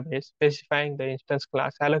RDS database, specifying the instance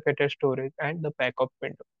class, allocated storage, and the backup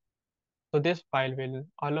window. So this file will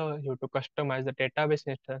allow you to customize the database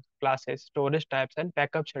instance classes, storage types, and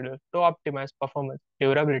backup schedule to optimize performance,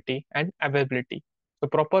 durability, and availability. So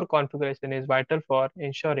proper configuration is vital for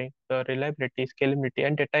ensuring the reliability, scalability,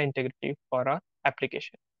 and data integrity for our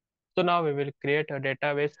application. So now we will create a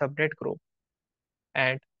database subnet group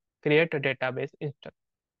and create a database instance.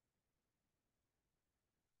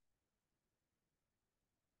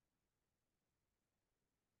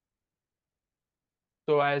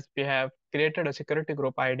 So as we have created a security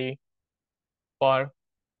group ID for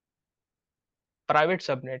private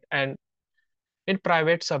subnet, and in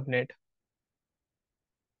private subnet,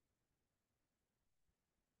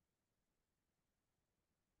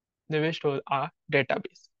 we will store our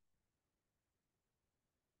database.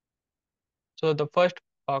 So the first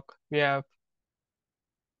block we have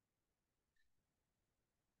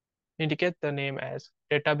indicate the name as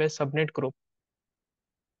database subnet group,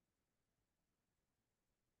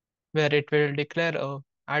 where it will declare a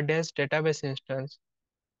RDS database instance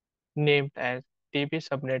named as db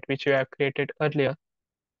subnet, which we have created earlier,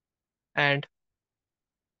 and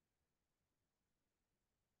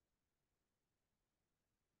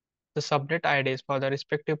the subnet IDs for the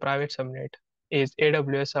respective private subnet is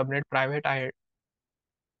AWS subnet private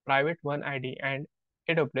 1 ID and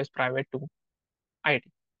AWS private 2 ID,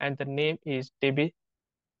 and the name is db-subnet.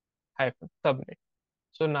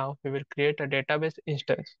 So now we will create a database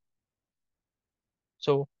instance.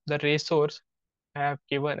 So the resource I have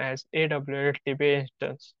given as AWS DB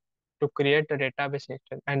instance to create the database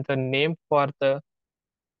instance, and the name for the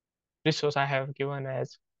resource I have given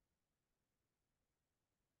as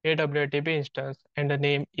AWS DB instance, and the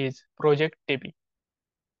name is project DB.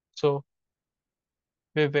 So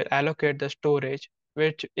we will allocate the storage,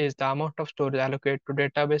 which is the amount of storage allocated to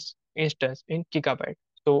database instance in gigabyte.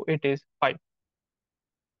 So it is 5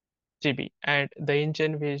 GB, and the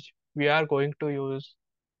engine which we are going to use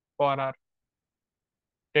for our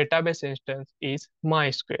database instance is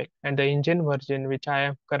MySQL, and the engine version which I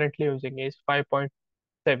am currently using is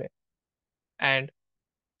 5.7, and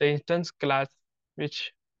the instance class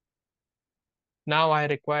which now I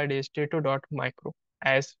required is t2.micro,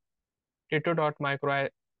 as t2.micro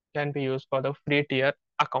can be used for the free tier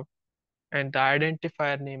account, and the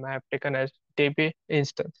identifier name I have taken as DB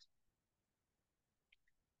instance,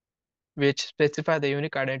 which specify the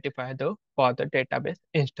unique identifier for the database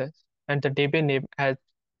instance, and the DB name as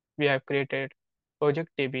we have created project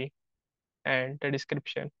DB, and the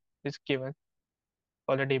description is given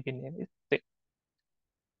for the DB name is same.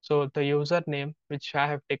 So the username which I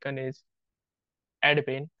have taken is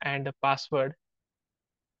admin, and the password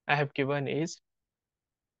I have given is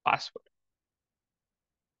password.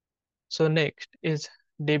 So next is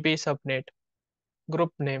DB subnet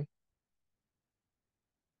group name.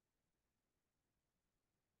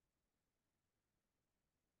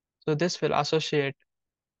 So this will associate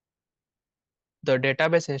the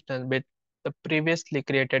database instance with the previously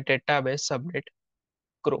created database subnet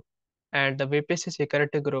group, and the VPC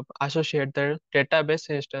security group associate the database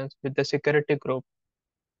instance with the security group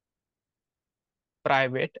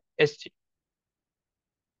private SG,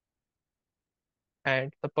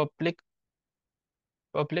 and the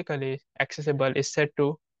publicly accessible is set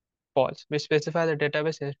to false. We specify the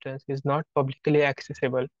database instance is not publicly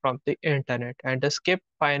accessible from the internet, and the skip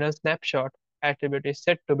final snapshot attribute is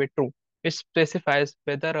set to be true. It specifies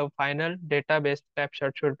whether a final database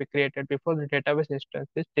snapshot should be created before the database instance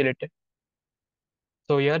is deleted.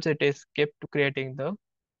 So here it is skipped to creating the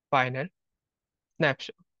final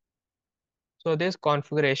snapshot. So this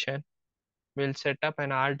configuration will set up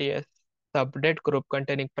an RDS subnet group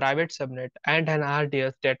containing private subnet, and an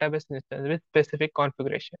RDS database instance with specific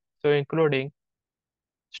configuration, so including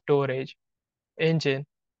storage, engine,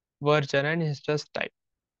 version, and instance type.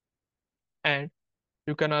 And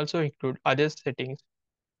you can also include other settings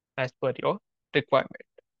as per your requirement.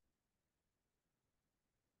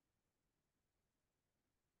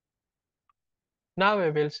 Now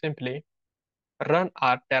we will simply run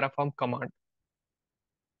our Terraform command.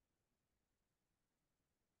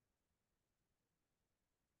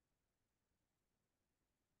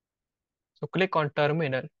 So click on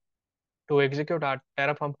terminal to execute our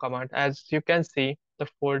Terraform command. As you can see, the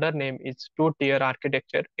folder name is two-tier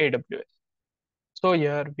architecture AWS. So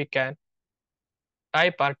here we can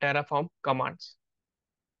type our Terraform commands.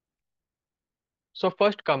 So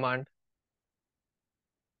first command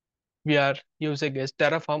we are using is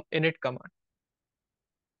Terraform init command.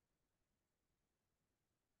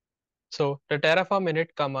 So the Terraform init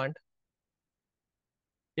command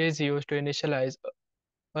is used to initialize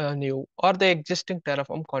a new or the existing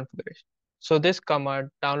Terraform configuration. So this command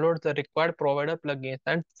downloads the required provider plugins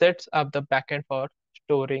and sets up the backend for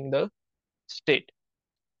storing the state.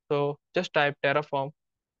 So just type Terraform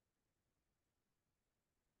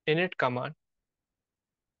init command.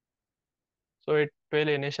 So it will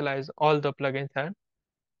initialize all the plugins and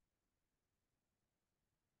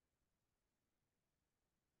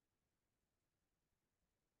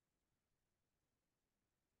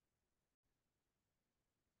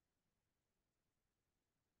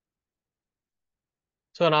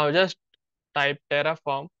so now just type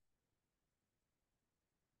Terraform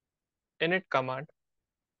init command.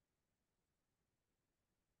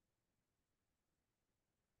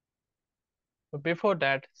 So before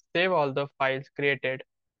that, save all the files created.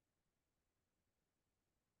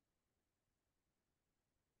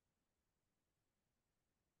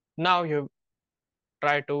 Now you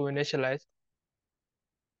try to initialize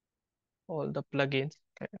all the plugins.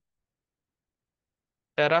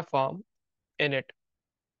 Terraform init.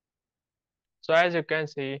 So as you can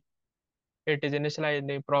see, it is initializing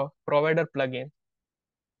the provider plugin.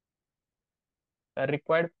 The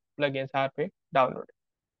required plugins are being downloaded.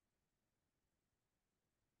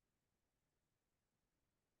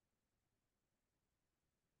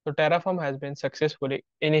 So Terraform has been successfully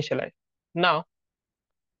initialized. Now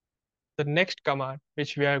the next command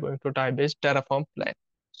which we are going to type is Terraform plan.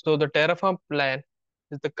 So the Terraform plan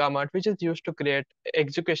is the command which is used to create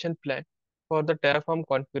execution plan for the Terraform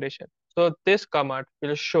configuration. So this command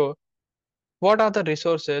will show what are the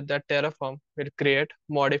resources that Terraform will create,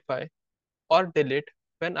 modify, or delete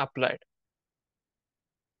when applied.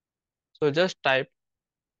 So just type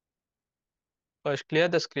first clear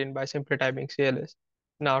the screen by simply typing CLS.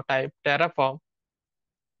 Now type Terraform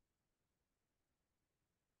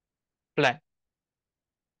plan.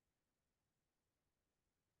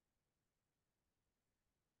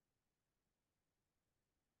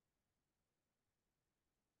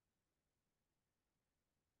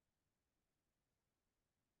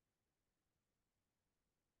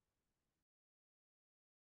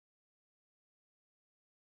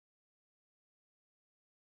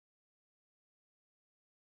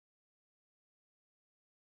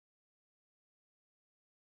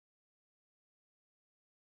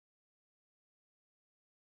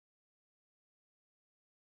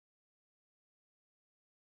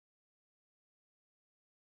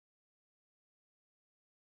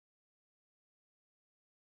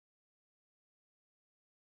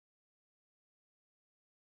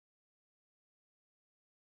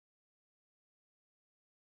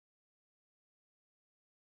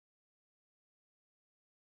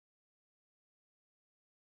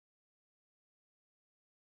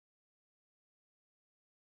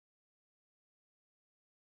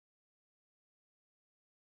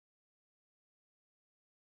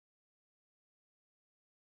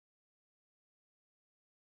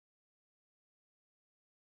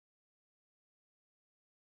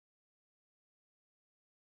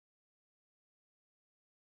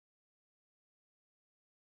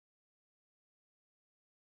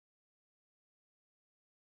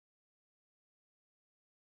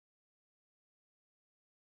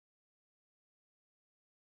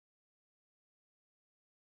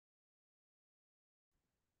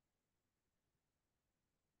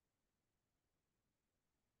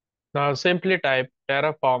 Now simply type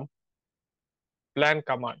Terraform plan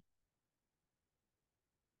command.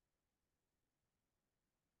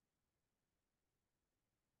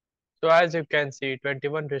 So as you can see,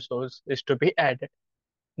 21 resource is to be added.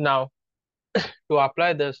 Now to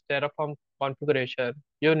apply this Terraform configuration,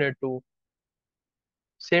 you need to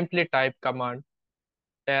simply type command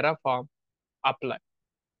Terraform apply.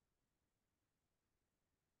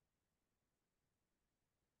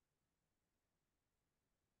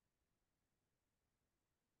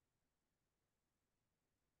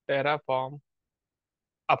 Terraform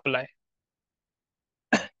apply.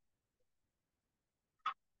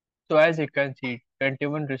 So as you can see,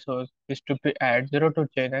 21 resource is to be add 0 to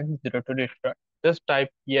change and 0 to destroy. Just type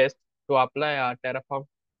yes to apply our Terraform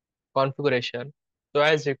configuration. So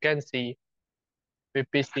as you can see,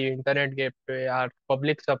 VPC, Internet Gateway are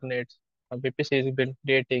public subnets. VPC has been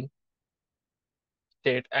creating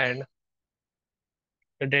state and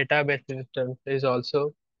the database instance is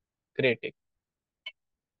also creating.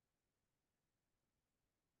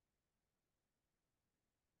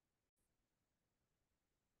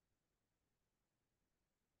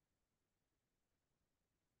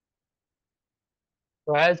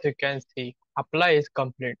 So as you can see, apply is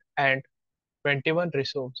complete and 21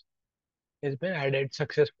 resource has been added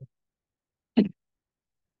successfully.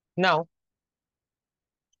 Now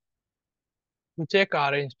to check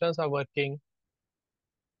our instance are working,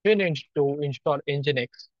 we need to install Nginx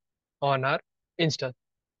on our instance.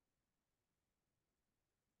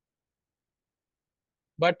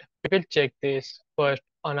 But we will check this first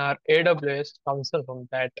on our AWS console room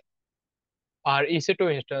that our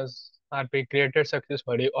EC2 instance are being created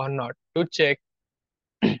successfully or not. To check,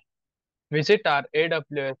 visit our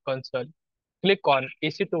AWS console, click on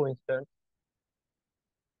EC2 instance.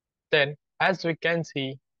 Then, as we can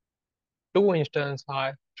see, two instances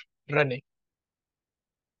are running.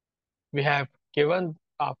 We have given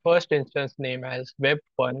our first instance name as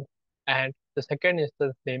Web1 and the second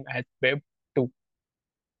instance name as Web2.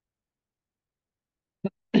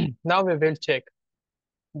 Now we will check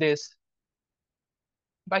this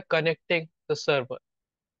by connecting the server.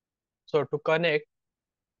 So to connect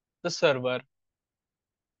the server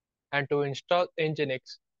and to install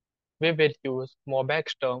Nginx, we will use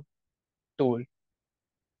Mobexterm tool.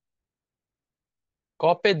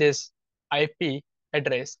 Copy this IP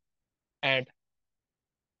address and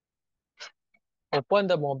open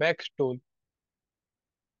the Mobex tool.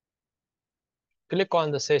 Click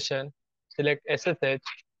on the session, select SSH.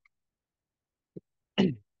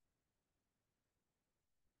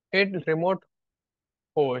 In remote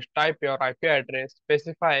host, type your IP address,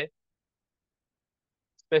 specify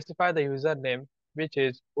the username, which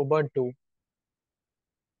is Ubuntu,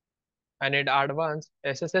 and in advanced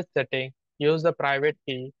SSH setting, use the private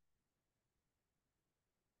key.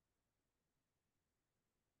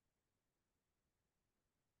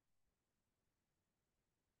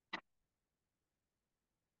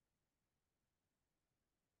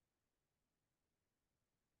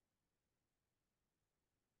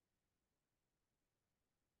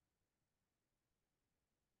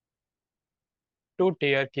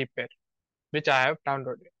 Two-tier key pair, which I have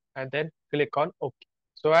downloaded, and then click on OK.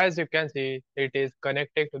 So as you can see, it is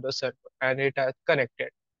connecting to the server and it has connected.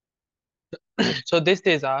 So this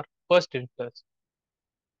is our first instance.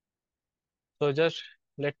 So just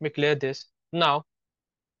let me clear this. Now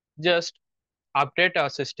just update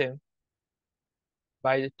our system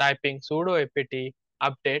by typing sudo apt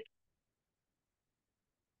update.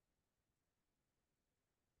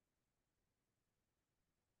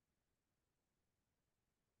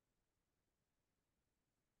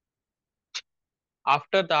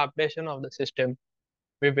 After the updation of the system,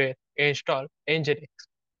 we will install Nginx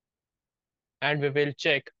and we will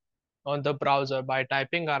check on the browser by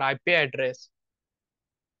typing our IP address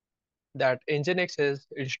that Nginx is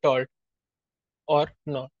installed or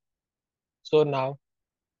not. So now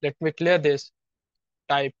let me clear this.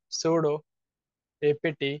 Type sudo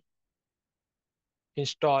apt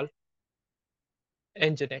install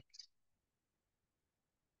Nginx.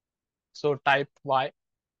 So type Y.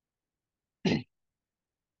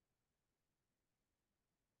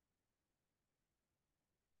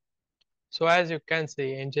 So as you can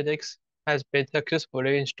see, Nginx has been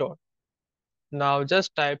successfully installed. Now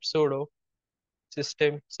just type sudo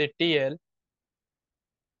systemctl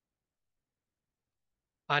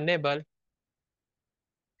enable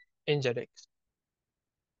Nginx.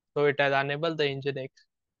 So it has enabled the Nginx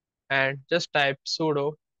and just type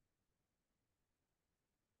sudo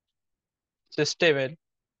systemctl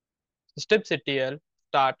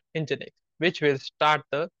start Nginx, which will start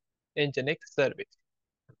the Nginx service.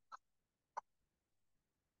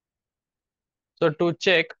 So to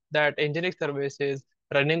check that Nginx service is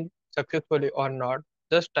running successfully or not,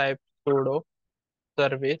 just type sudo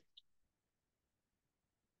service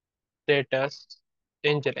status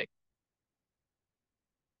Nginx.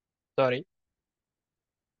 Sorry,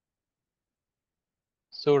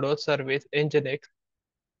 sudo service Nginx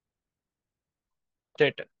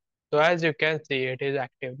status. So as you can see, it is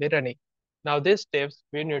actively running. Now these steps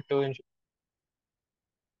we need to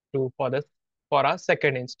do for our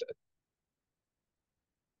second instance.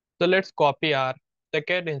 So let's copy our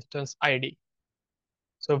second instance ID.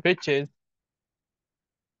 So which is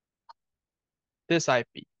this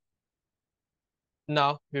IP.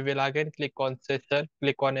 Now we will again click on session,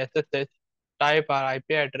 click on SSH, type our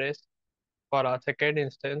IP address for our second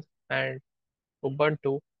instance and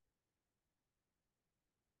Ubuntu,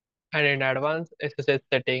 and in advanced SSH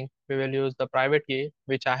setting we will use the private key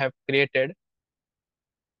which I have created,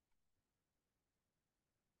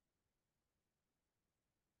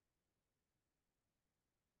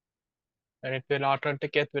 and it will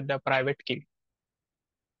authenticate with the private key,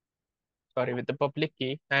 sorry, with the public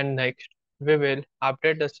key. And next we will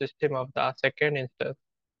update the system of the second instance.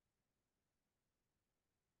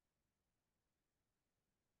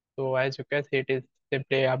 So as you can see, it is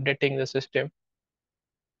simply updating the system.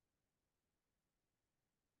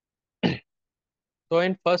 So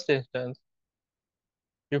in first instance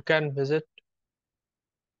you can visit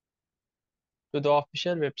to the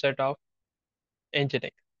official website of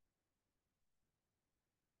Nginx.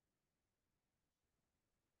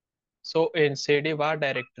 So in cd var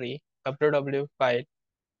directory www file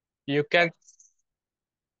you can,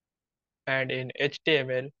 and in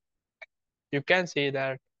HTML you can see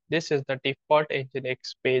that this is the default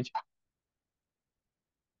Nginx page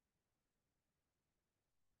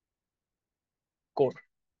code.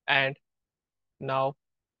 And now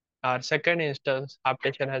our second instance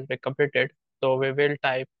application has been completed. So we will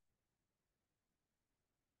type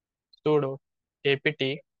sudo apt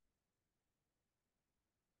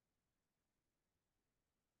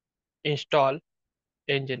install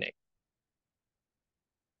Nginx.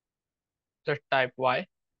 Just type Y.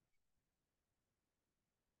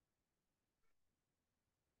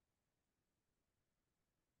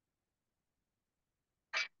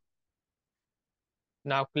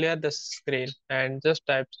 Now clear the screen and just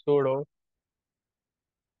type sudo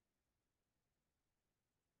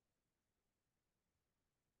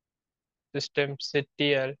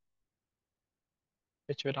systemctl,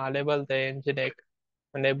 which will enable the Nginx,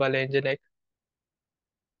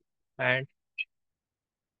 and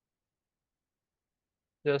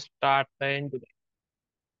just start the Nginx.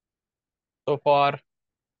 So for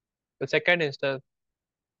the second instance,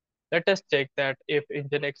 let us check that if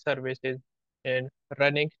Nginx service is in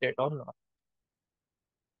running state or not.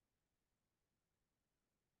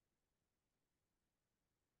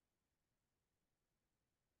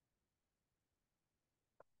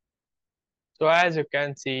 So as you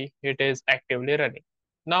can see, it is actively running.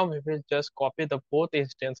 Now we will just copy the both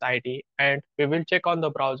instance ID and we will check on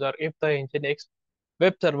the browser if the Nginx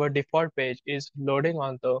web server default page is loaded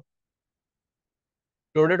on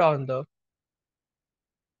the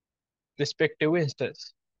respective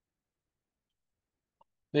instance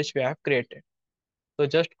which we have created. So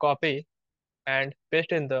just copy and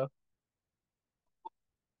paste in the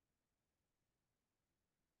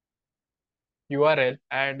URL,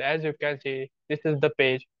 and as you can see, this is the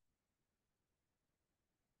page,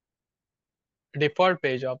 default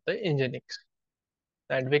page of the Nginx,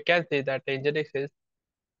 and we can see that the Nginx is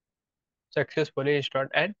successfully installed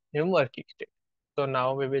and in working state. So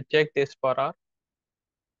now we will check this for our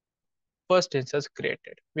first instance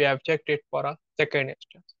created. We have checked it for a second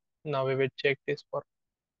instance. Now we will check this for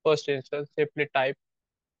first instance. Simply type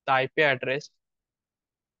the IP address.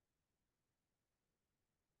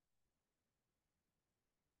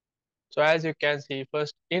 So as you can see,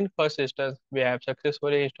 first instance, we have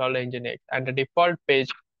successfully installed Nginx and the default page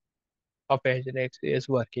of Nginx is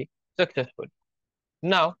working successfully.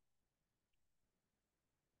 Now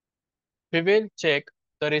we will check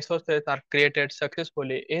the resources are created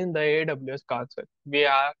successfully in the AWS console. We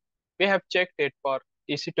have checked it for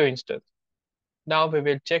EC2 instance. Now we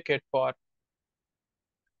will check it for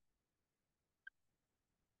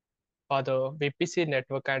the VPC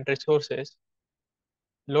network and resources,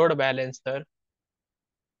 load balancer,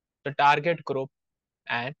 the target group,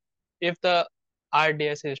 and if the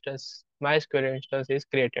RDS instance, MySQL instance is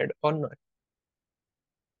created or not.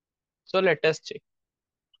 So let us check.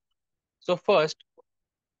 So first,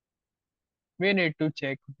 we need to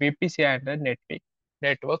check VPC and the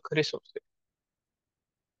network resources.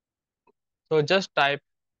 So just type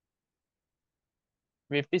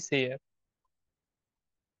VPC here.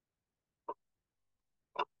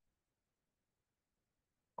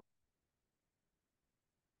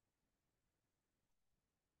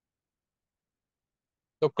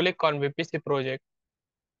 So click on VPC project.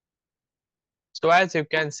 So as you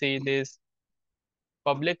can see, this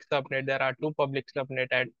public subnet, there are two public subnet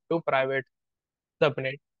and two private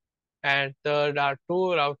subnet, and there are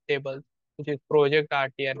two route tables, which is project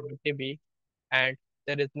RT and RTB, and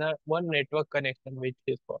there is one network connection which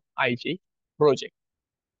is for IG project.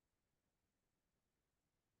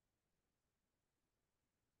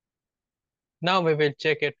 Now we will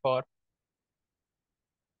check it for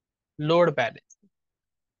load balance.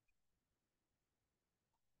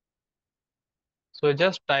 So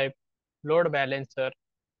just type load balancer.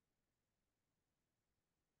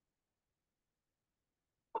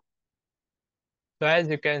 So as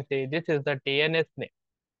you can see, this is the DNS name.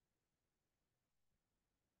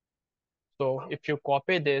 So if you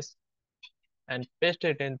copy this and paste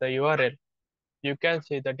it in the URL, you can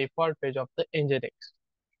see the default page of the Nginx.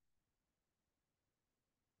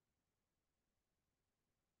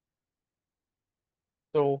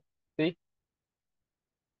 So see,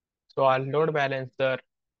 so our load balancer.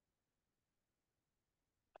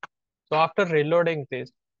 So after reloading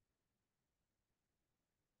this,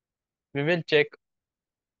 we will check,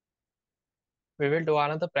 we will do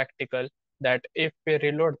another practical that if we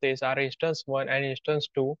reload this, our instance 1 and instance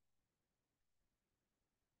 2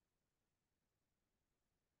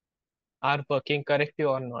 are working correctly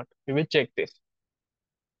or not. We will check this.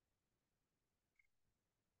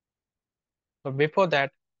 So before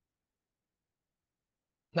that,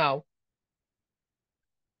 now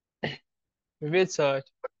we will search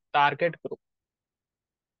target group.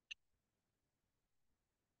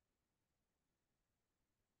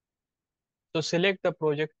 So select the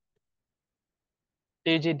project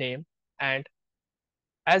TG name, and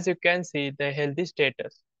as you can see the healthy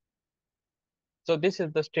status. So this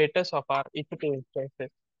is the status of our EC2 instances,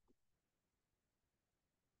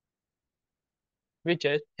 which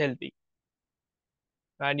is healthy.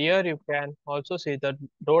 And here you can also see the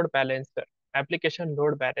load balancer, application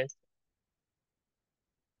load balancer.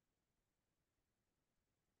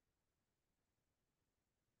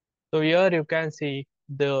 So here you can see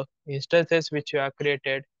the instances which you have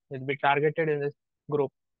created will be targeted in this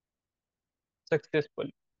group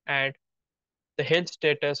successfully, and the health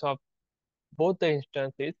status of both the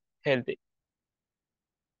instances is healthy.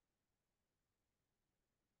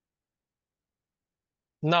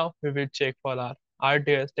 Now we will check for our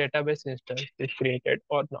RDS database instance is created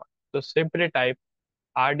or not. So simply type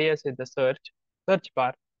RDS in the search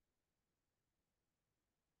bar.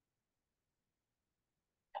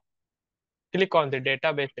 Click on the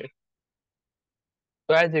databases.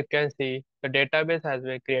 So as you can see, the database has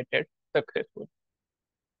been created successfully.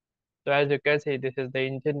 So as you can see, this is the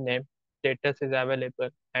engine name, status is available,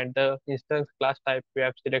 and the instance class type we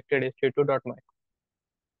have selected is t2.micro.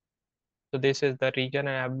 So this is the region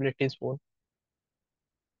and ability zone.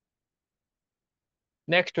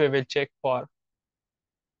 Next we will check for,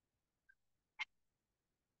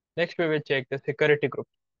 next we will check the security group.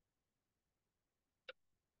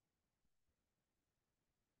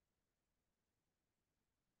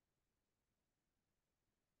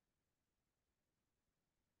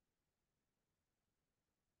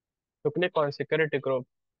 So click on security group.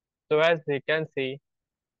 So as you can see,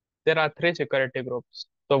 there are three security groups.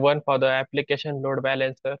 So one for the application load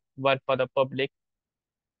balancer, one for the public,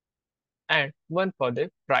 and one for the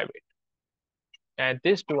private. And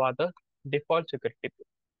these two are the default security group,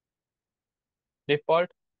 default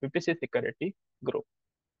VPC security group.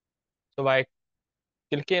 So by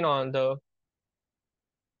clicking on the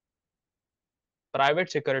private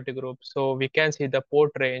security group, so we can see the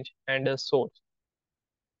port range and the source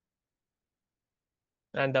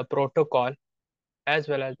and the protocol as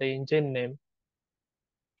well as the engine name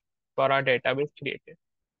for our database created,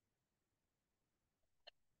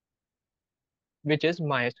 which is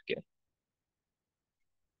MySQL.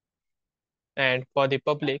 And for the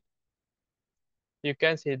public, you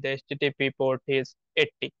can see the HTTP port is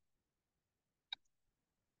 80.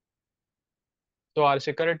 So our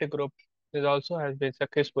security group is also has been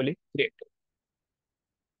successfully created.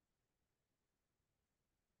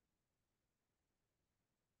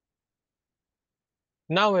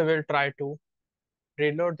 Now we will try to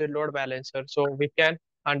reload the load balancer so we can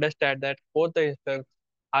understand that both the instances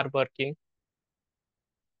are working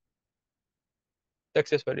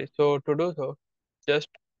successfully. So to do so, just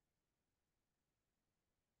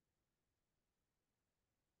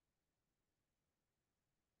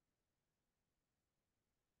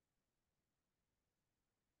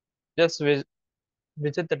just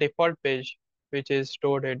visit the default page, which is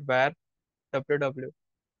stored in var www.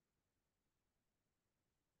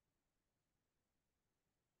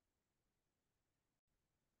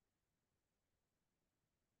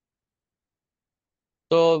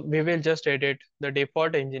 So we will just edit the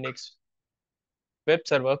default Nginx web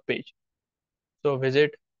server page. So we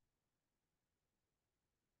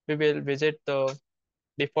will visit the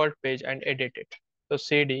default page and edit it. So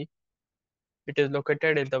cd, it is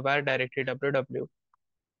located in the var directory www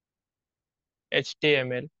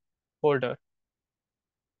html folder.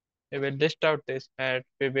 We will list out this and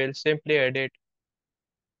we will simply edit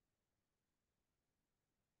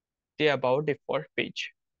the above default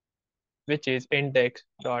page, which is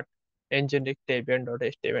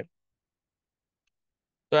index.nginx.debian.html.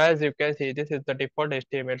 So as you can see, this is the default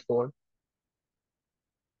HTML code.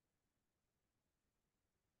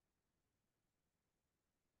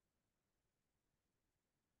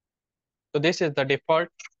 So this is the default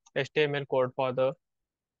HTML code for the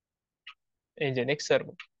Nginx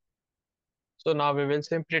server. So now we will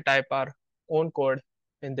simply type our own code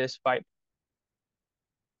in this file.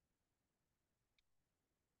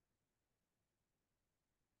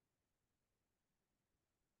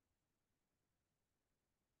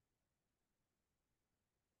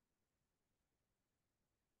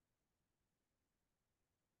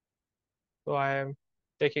 So I am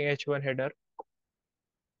taking h1 header,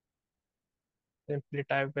 simply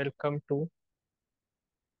type welcome to.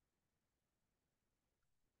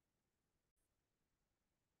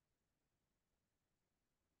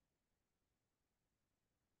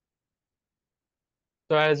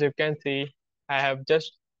 So as you can see, I have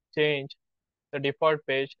just changed the default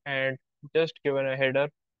page and just given a header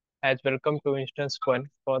as welcome to instance 1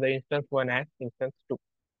 for the instance 1 and instance 2.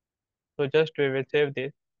 So just we will save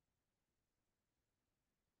this.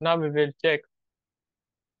 Now we will check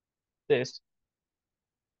this,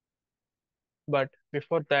 but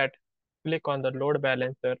before that, click on the load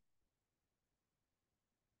balancer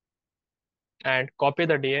and copy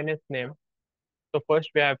the DNS name. So first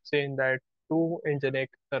we have seen that two Nginx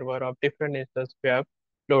server of different instances we have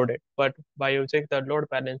loaded, but by using the load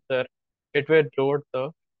balancer, it will load the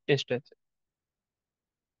instances.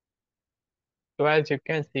 So as you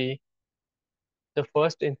can see, the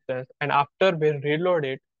first instance, and after we reload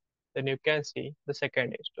it, then you can see the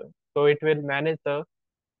second instance. So it will manage the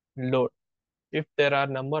load. If there are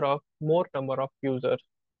more number of users,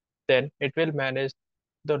 then it will manage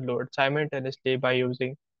the load simultaneously by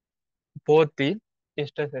using both the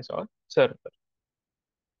instances on server.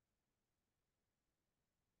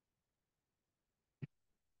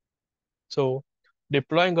 So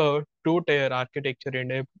deploying a two-tier architecture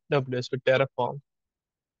in AWS with Terraform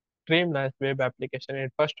streamlines web application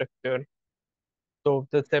infrastructure. So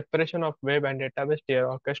the separation of web and database tier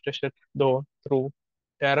orchestration though through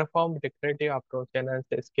Terraform declarative approach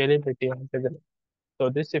enhances scalability and resilience. So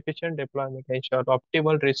this efficient deployment ensures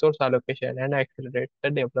optimal resource allocation and accelerates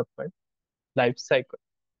the development life cycle.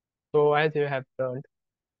 So as you have learned,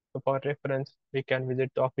 so for reference, we can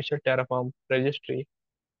visit the official Terraform registry.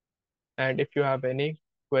 And if you have any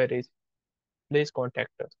queries, please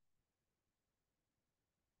contact us.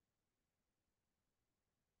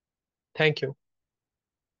 Thank you.